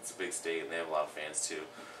Rangers, it's a big state, and they have a lot of fans too.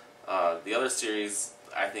 The other series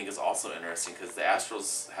I think is also interesting because the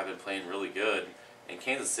Astros have been playing really good, and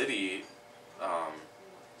Kansas City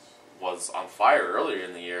was on fire earlier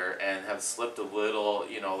in the year and have slipped a little.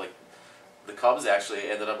 The Cubs actually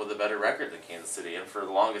ended up with a better record than Kansas City, and for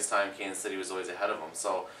the longest time Kansas City was always ahead of them.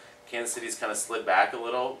 So Kansas City's kind of slid back a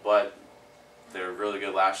little, but they were really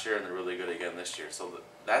good last year and they're really good again this year. So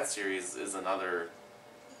that series is another.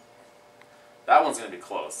 That one's going to be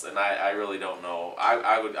close, and I really don't know.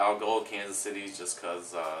 I'll go with Kansas City just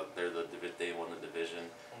because they won the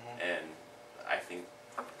division, and I think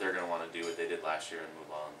they're going to want to do what they did last year and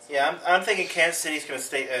move on. So. Yeah, I'm thinking Kansas City's going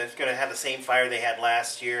to have the same fire they had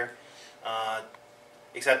last year,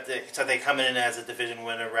 except they come in as a division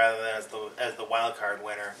winner rather than as the wild card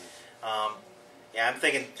winner. I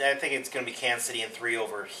think it's going to be Kansas City in 3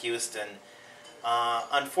 over Houston.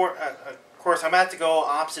 Of course, I'm going to have to go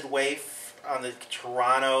opposite way on the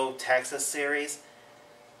Toronto-Texas series.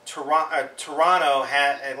 Toronto,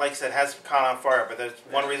 like I said, has caught on fire, but there's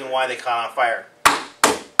one reason why they caught on fire.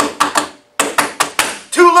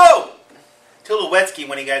 Tulowitzki,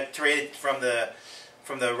 when he got traded from the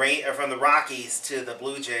Rockies to the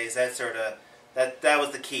Blue Jays, that was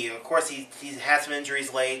the key. Of course, he had some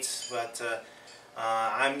injuries late, but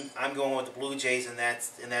I'm going with the Blue Jays in that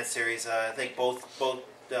series. I think I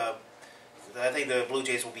think the Blue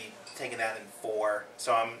Jays will be taking that in 4.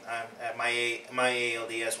 So I'm my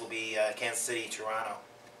ALDS will be Kansas City, Toronto.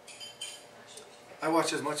 I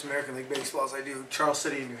watch as much American League baseball as I do Charles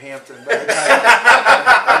City and New Hampton.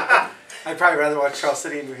 I'd probably rather watch Charles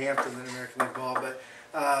City and New Hampton than American League ball. But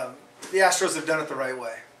the Astros have done it the right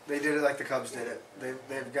way. They did it like the Cubs did it.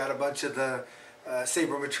 They've got a bunch of the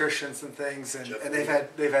sabermetricians and things, and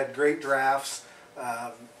they've had great drafts.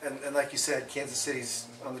 And like you said, Kansas City's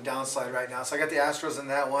on the downside right now. So I got the Astros in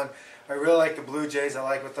that one. I really like the Blue Jays. I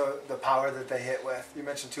like the power that they hit with. You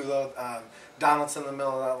mentioned Tulo, Donaldson in the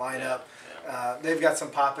middle of that lineup. Yeah. They've got some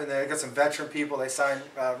pop in there. They've got some veteran people. They signed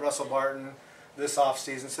Russell Barton this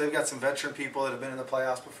offseason. So they've got some veteran people that have been in the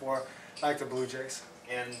playoffs before. I like the Blue Jays.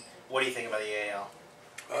 And what do you think about the AL?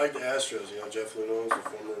 I like the Astros. Jeff Luhnow is the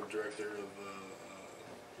former director of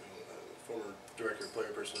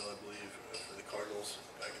player personnel, I believe, for the Cardinals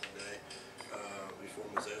back in the day. Before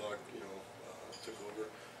Mazalak, took over.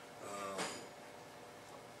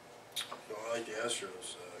 I like the Astros.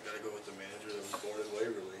 I got to go with the manager that was born in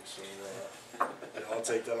Waverly, so I'll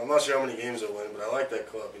take that. I'm not sure how many games they'll win, but I like that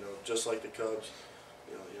club. Just like the Cubs,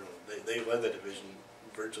 they led that division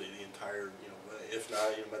virtually the entire. If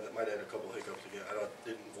not, might have had a couple hiccups again.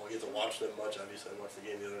 Didn't get to watch them much. Obviously, I watched the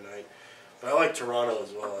game the other night, but I like Toronto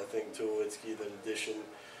as well. I think Tulowitzki, that addition.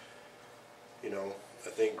 I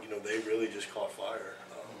think they really just caught fire.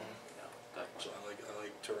 So I like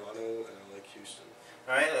Toronto and I like Houston.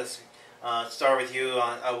 All right, let's start with you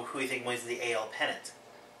on who you think wins the AL pennant.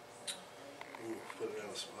 Ooh, put me on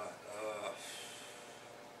the spot.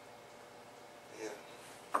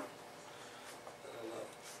 I don't know.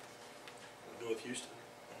 I'll go with Houston.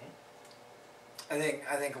 I think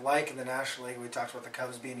like in the National League, we talked about the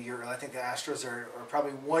Cubs being a year early. I think the Astros are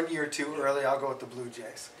probably 1 year too early. I'll go with the Blue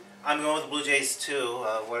Jays. I'm going with the Blue Jays too.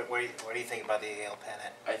 What do you think about the AL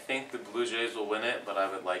pennant? I think the Blue Jays will win it, but I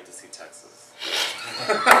would like to see Texas.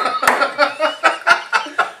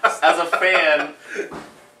 As a fan,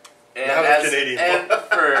 and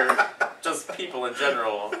for just people in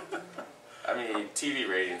general, I mean, TV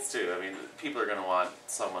ratings too. I mean, people are going to want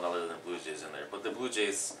someone other than the Blue Jays in there. But the Blue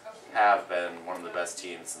Jays have been one of the best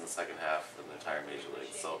teams in the second half of the entire Major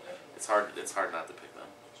League, so it's hard not to pick them.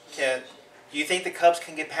 Do you think the Cubs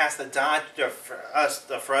can get past the Dodgers?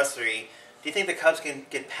 For us three, do you think the Cubs can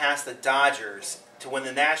get past the Dodgers to win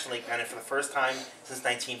the National League pennant for the first time since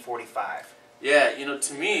 1945? Yeah,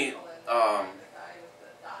 to me,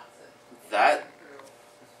 that.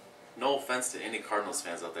 No offense to any Cardinals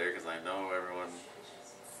fans out there, because I know everyone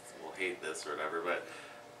will hate this or whatever, but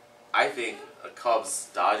I think a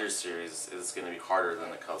Cubs-Dodgers series is going to be harder than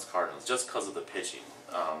the Cubs-Cardinals, just because of the pitching,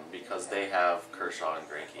 because they have Kershaw and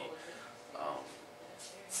Greinke.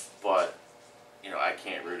 But, I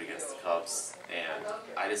can't root against the Cubs, and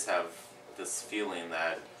I just have this feeling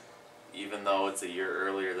that even though it's a year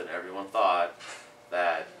earlier than everyone thought,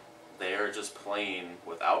 that they are just playing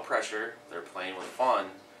without pressure, they're playing with fun,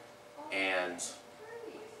 and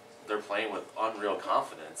they're playing with unreal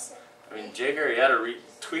confidence. I mean, Jake Arrieta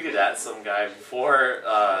tweeted at some guy before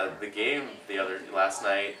the game last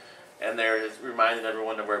night, and they're reminding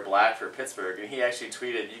everyone to wear black for Pittsburgh. And he actually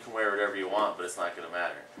tweeted, "You can wear whatever you want, but it's not going to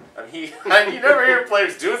matter." I mean, you never hear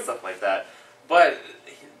players doing stuff like that, but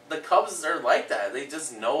the Cubs are like that. They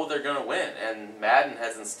just know they're going to win, and Madden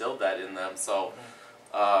has instilled that in them. So,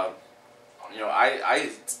 I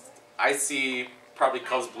see probably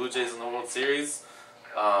Cubs Blue Jays in the World Series.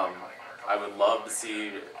 I would love to see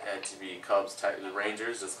it to be Cubs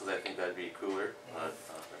Rangers, just because I think that'd be cooler. But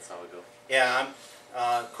that's how it goes. Yeah,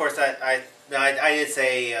 of course I did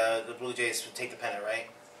say the Blue Jays would take the pennant, right?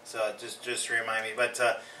 So just to remind me, but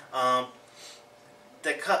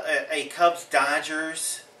a Cubs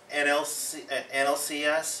Dodgers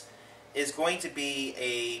NLCS is going to be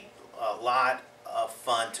a lot of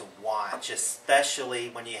fun to watch, especially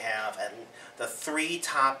when you have the three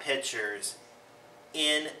top pitchers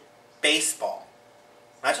in baseball,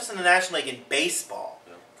 not just in the National League, in baseball,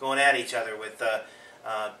 going at each other with the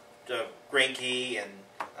Greinke and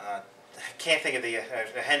I can't think of the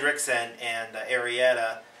Hendricks and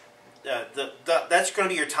Arrieta. That's going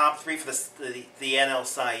to be your top three for the NL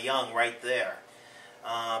Cy Young right there.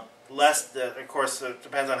 Of course, it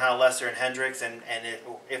depends on how Lester and Hendricks and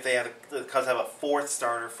if they have the Cubs have a fourth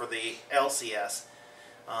starter for the LCS.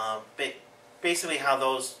 Basically, how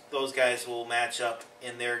those guys will match up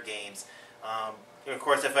in their games. Of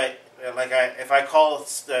course, if I call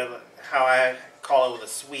how I call it with a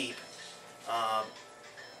sweep,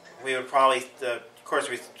 we would probably of course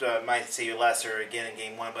we might see Lester again in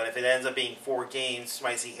Game 1. But if it ends up being 4 games, you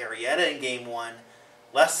might see Arrieta in Game 1,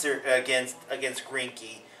 Lester against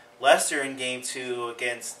Greinke, Lester in Game 2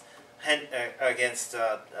 against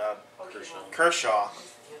Kershaw,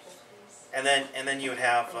 and then you would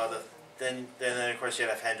have then of course you'd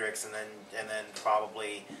have Hendricks, and then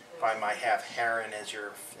probably might have Herron as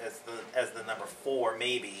the number 4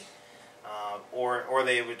 maybe, or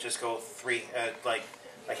they would just go 3 like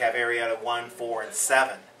have Arrieta 1, 4, and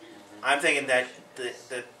 7. I'm thinking that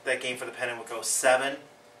that game for the pennant would go 7.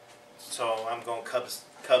 So I'm going Cubs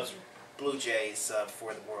Blue Jays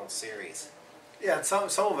for the World Series. Yeah, and some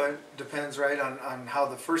of it depends, right, on how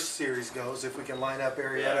the first series goes. If we can line up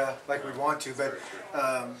Arrieta like we want to, but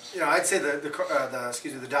I'd say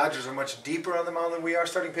the Dodgers are much deeper on the mound than we are,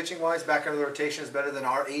 starting pitching wise. Back end of the rotation is better than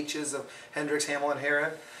our H's of Hendricks, Hamill, and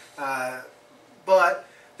Herron. But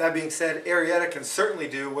that being said, Arrieta can certainly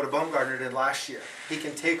do what a Bumgarner did last year. He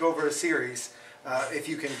can take over a series if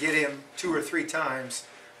you can get him 2 or 3 times.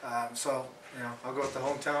 So I'll go with the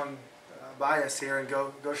hometown bias here and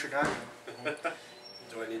go Chicago.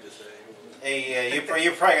 Do I need to say? Hey,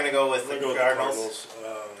 you're probably going to go with the Cardinals.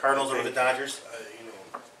 Cardinals over the Dodgers.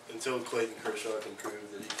 Until Clayton Kershaw can prove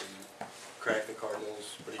that he can crack the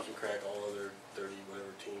Cardinals, but he can crack all other 30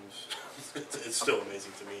 whatever teams, it's still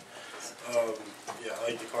amazing to me. I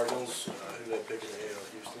like the Cardinals. Who did I pick in the AL?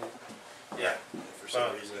 Houston. Yeah. For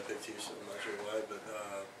some reason I picked Houston. I'm not sure why, but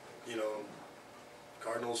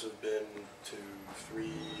Cardinals have been to 3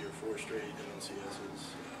 or 4 straight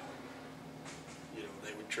NLCSs.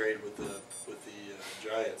 They would trade with the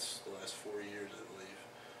Giants the last 4 years, I believe,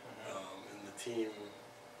 and the team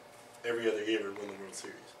every other year would win the World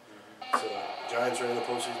Series. So Giants are in the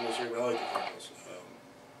postseason this year, but I like the Cardinals.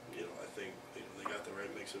 I think they got the right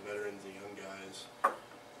mix of veterans and young guys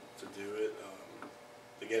to do it.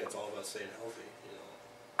 Again, it's all about staying healthy.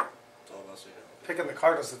 It's all about Los Angeles. Picking the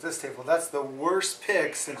Cardinals at this table, that's the worst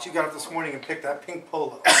pick since you got up this morning and picked that pink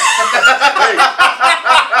polo. Hey,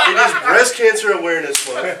 it is Breast Cancer Awareness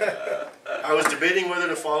Month. I was debating whether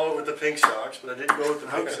to follow it with the pink socks, but I didn't go with the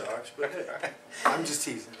pink socks. But hey, I'm just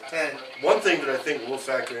teasing. one thing that I think will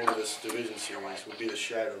factor into this division series would be the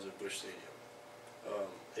shadows at Busch Stadium.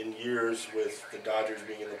 In years with the Dodgers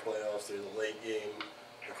being in the playoffs, they're the late game,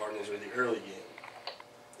 the Cardinals are the early game.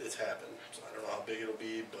 It's happened. So I don't know how big it'll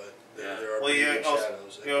be, but there are pretty big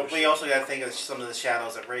shadows. We also got to think of some of the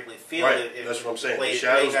shadows at Wrigley Field. Right, that's what I'm saying. The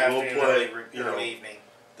shadows will play. Early evening.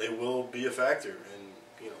 They will be a factor,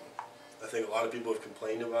 and I think a lot of people have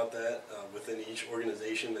complained about that within each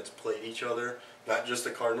organization that's played each other, not just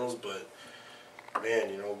the Cardinals, but.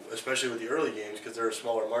 Man, especially with the early games, because they're a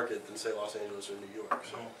smaller market than, say, Los Angeles or New York.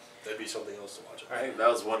 So that'd be something else to watch. I think that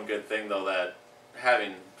was one good thing, though, that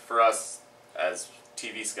having, for us as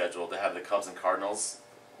TV schedule, to have the Cubs and Cardinals,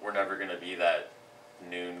 we're never going to be that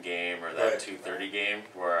noon game or that 2:30 game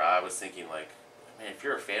where I was thinking, like, man, if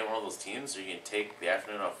you're a fan of one of those teams, or you can take the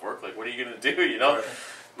afternoon off work, like, what are you going to do, Right.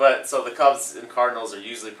 But so the Cubs and Cardinals are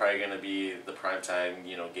usually probably going to be the primetime,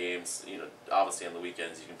 games. Obviously on the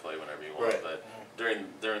weekends you can play whenever you want, but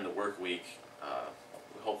during the work week,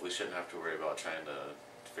 we hopefully shouldn't have to worry about trying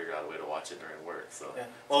to figure out a way to watch it during work. So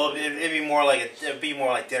well, it'd be more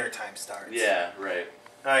like dinner time starts. Yeah, right.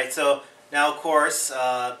 All right, so now of course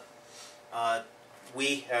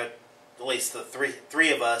we at least the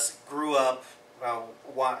three of us grew up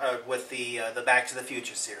with the Back to the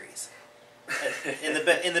Future series. In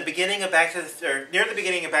the beginning of near the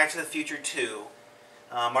beginning of Back to the Future 2,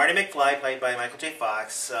 Marty McFly, played by Michael J.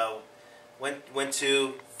 Fox, went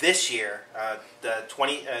to this year, the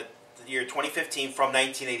year 2015 from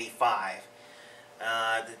 1985.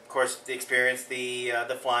 Of course, they experienced the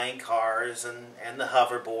flying cars and the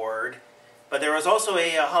hoverboard, but there was also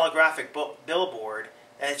a holographic billboard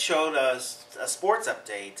that showed a sports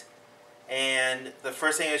update, and the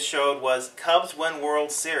first thing it showed was Cubs win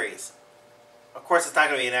World Series. Of course, it's not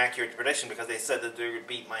going to be an accurate prediction because they said that they would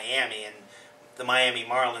beat Miami, and the Miami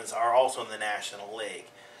Marlins are also in the National League.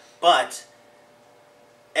 But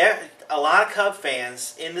a lot of Cub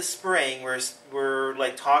fans in the spring were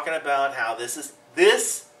like talking about how this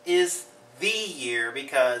is the year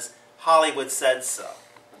because Hollywood said so.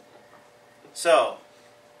 So,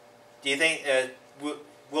 do you think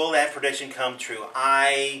will that prediction come true?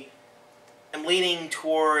 I am leaning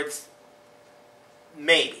towards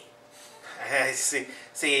maybe. See,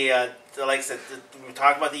 like I said, we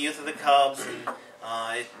talk about the youth of the Cubs, and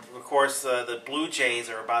of course the Blue Jays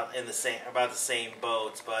are about the same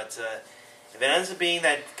boat. But if it ends up being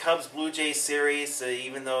that Cubs Blue Jays series,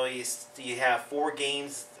 even though you have 4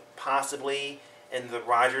 games possibly in the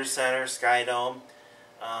Rogers Center, Sky Dome,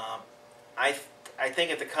 I think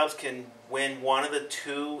if the Cubs can win one of the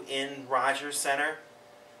 2 in Rogers Center,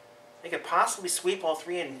 they could possibly sweep all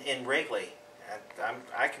 3 in Wrigley.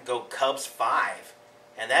 I could go Cubs 5,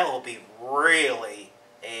 and that will be really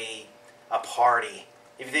a party.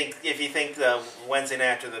 If you think the Wednesday night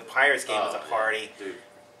after the Pirates game was a party, dude,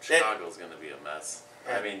 Chicago's going to be a mess.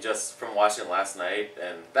 Yeah. I mean, just from watching last night,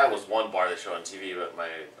 and that was one bar they showed on TV, but my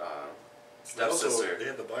stepsister. They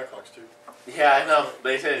had the Blackhawks too. Yeah, I know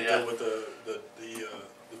they did. Yeah, with the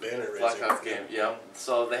banner raising. Blackhawks game. Yeah,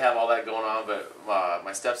 so they have all that going on, but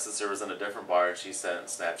my stepsister was in a different bar, and she sent a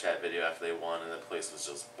Snapchat video after they won, and the place was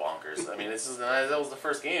just bonkers. I mean, that was the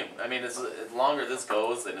first game. I mean, the longer this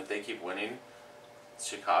goes, and if they keep winning,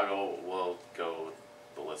 Chicago will go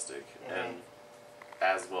ballistic, and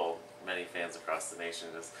as will many fans across the nation.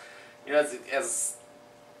 Just as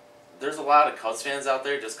there's a lot of Cubs fans out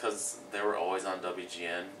there just because they were always on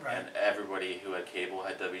WGN, and everybody who had cable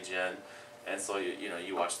had WGN, and so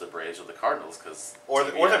you watch the Braves or the Cardinals because or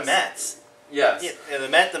the Mets. Yes. Yeah, the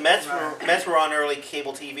Mets were on early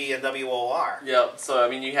cable TV and WOR. Yep. So I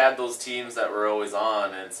mean, you had those teams that were always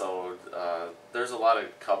on, and so there's a lot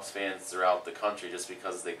of Cubs fans throughout the country just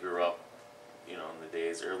because they grew up, in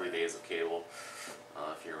the early days of cable.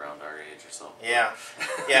 If you're around our age or so. Yeah,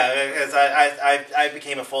 because I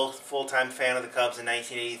became a full-time fan of the Cubs in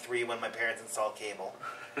 1983 when my parents installed cable.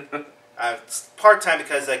 Part-time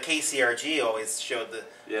because KCRG always showed the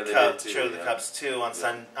Cubs too on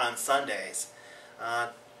Sundays.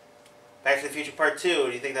 Back to the Future Part 2.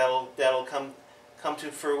 Do you think that'll come to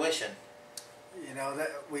fruition? That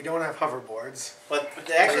we don't have hoverboards. But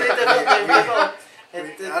actually,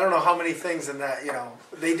 I don't know how many things in that,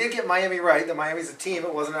 they did get Miami right. The Miami's a team.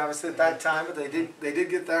 It wasn't obviously at that time, but they did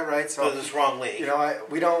get that right. So it's wrong league.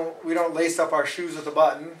 We don't lace up our shoes with a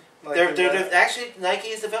button. They're actually Nike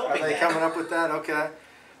is developing. Are they coming up with that? Okay.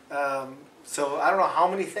 So I don't know how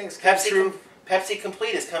many things came true. Pepsi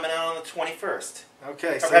Complete is coming out on the 21st.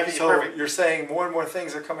 Okay, Pepsi so Perfect. you're saying more and more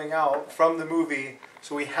things are coming out from the movie,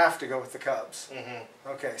 so we have to go with the Cubs. Mm-hmm.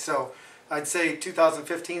 Okay, so I'd say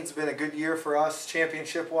 2015 has been a good year for us,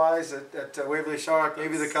 championship-wise at Waverly-Shell Rock.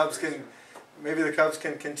 Maybe the Cubs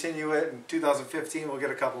can continue it. In 2015, we'll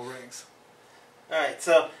get a couple rings. All right.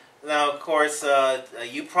 So now, of course,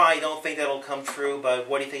 you probably don't think that'll come true. But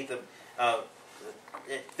what do you think?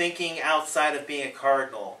 Thinking outside of being a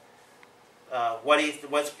Cardinal,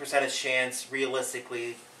 what's the percentage chance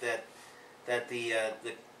realistically that the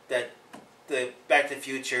Back to the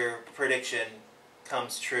Future prediction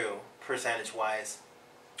comes true percentage-wise?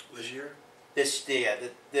 This year? This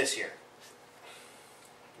year.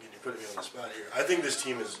 You're putting me on the spot here. I think this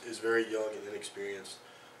team is very young and inexperienced.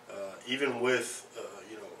 Even with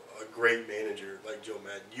a great manager like Joe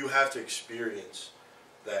Madden, you have to experience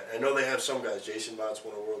that. I know they have some guys. Jason Mott's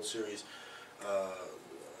won a World Series.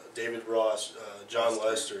 David Ross, John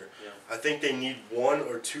Lester. Yeah. I think they need one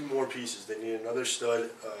or two more pieces. They need another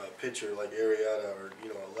stud pitcher like Arrieta or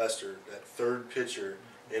a Lester, that third pitcher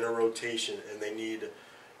in a rotation, and they need a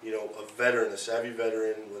veteran, a savvy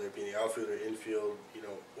veteran, whether it be in the outfield or infield,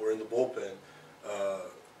 or in the bullpen.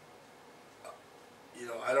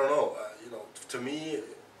 I don't know. To me,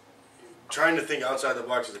 trying to think outside the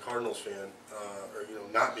box as a Cardinals fan, or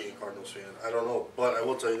not being a Cardinals fan, I don't know. But I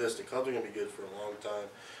will tell you this: the Cubs are going to be good for a long time.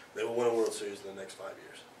 They will win a World Series in the next 5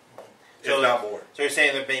 years, if not more. So you're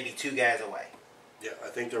saying they're maybe 2 guys away? Yeah, I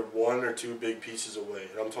think they're 1 or 2 big pieces away,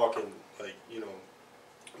 and I'm talking like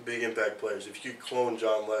big impact players. If you could clone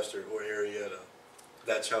John Lester or Arrieta,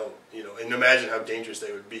 that's how and imagine how dangerous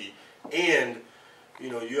they would be. And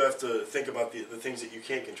you have to think about the things that you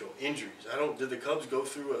can't control. Injuries. Did the Cubs go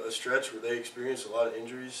through a stretch where they experienced a lot of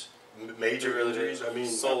injuries, major injuries? I mean,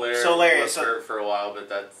 Soler was hurt for a while, but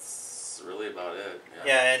that's really about it.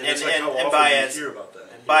 Yeah, and and Baez. Hear about that.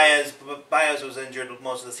 And Baez was injured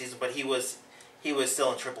most of the season, but he was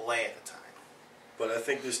still in AAA at the time. But I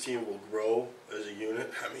think this team will grow as a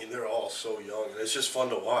unit. I mean, they're all so young, and it's just fun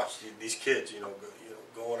to watch these kids.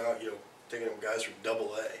 Going out, taking them guys from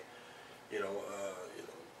AA.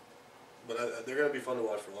 But they're going to be fun to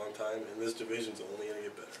watch for a long time, and this division's only going to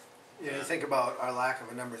get better. Yeah, you think about our lack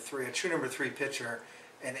of a true number 3 pitcher,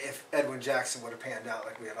 and if Edwin Jackson would have panned out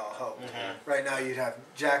like we had all hoped. Mm-hmm. Right now you'd have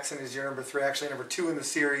Jackson as your number 3, actually number 2 in the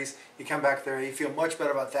series. You come back there, you feel much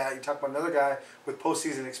better about that. You talk about another guy with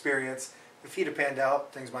postseason experience. If he'd have panned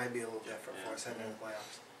out, things might be a little different for us heading into the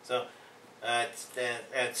playoffs.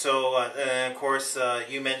 So, of course,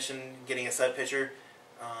 you mentioned getting a stud pitcher.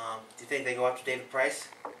 Do you think they go after David Price?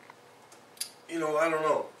 I don't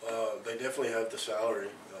know. They definitely have the salary.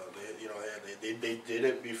 They did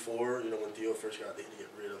it before. When Theo first got, they had to get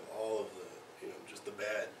rid of all of the, just the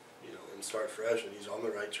bad, and start fresh. And he's on the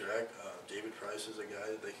right track. David Price is a guy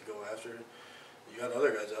that they could go after. You got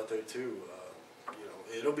other guys out there too.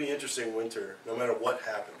 It'll be interesting winter, no matter what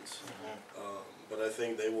happens. Mm-hmm. But I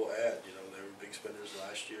think they will add. They were big spenders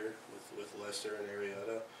last year with Lester and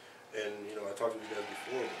Arrieta. And I talked to these guys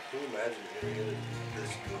before. But can you imagine Arrieta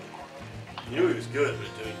this good? You knew he was good, but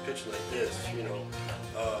he pitched like this.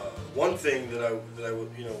 One thing that I would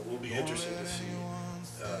will be interesting to see.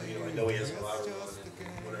 I know he hasn't allowed a run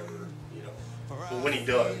and whatever. But when he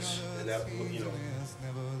does, and that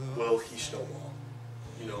will he snowball?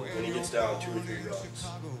 When he gets down 2 or 3 runs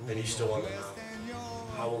and he's still on the mound,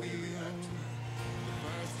 how will he react?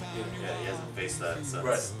 Yeah, he hasn't faced that since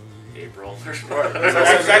right. April. Right.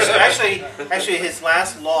 Actually, his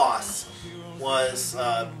last loss was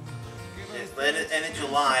end of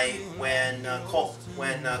July when Cole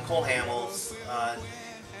Hamels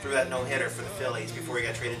threw that no-hitter for the Phillies before he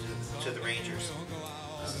got traded to the Rangers.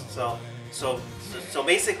 So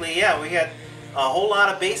basically, yeah, we had a whole lot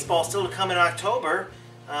of baseball still to come in October.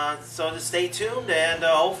 So just stay tuned, and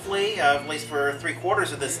hopefully, at least for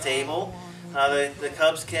 3/4 of this table, the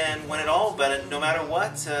Cubs can win it all. But no matter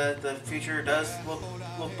what, the future does look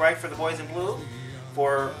bright for the boys in blue.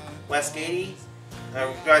 For Wes Gade,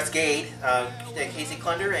 Casey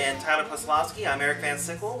Klunder, and Tyler Poslosky, I'm Eric Van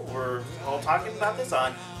Sickle. We're all talking about this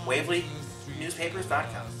on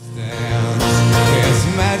Waverly-Newspapers.com. There's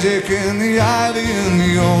magic in the ivy in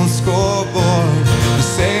the old scoreboard. The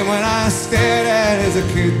same when I stared at as a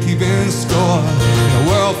kid keeping score. In a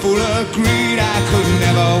world full of greed, I could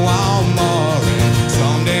never want more. And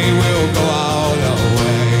someday we'll go out.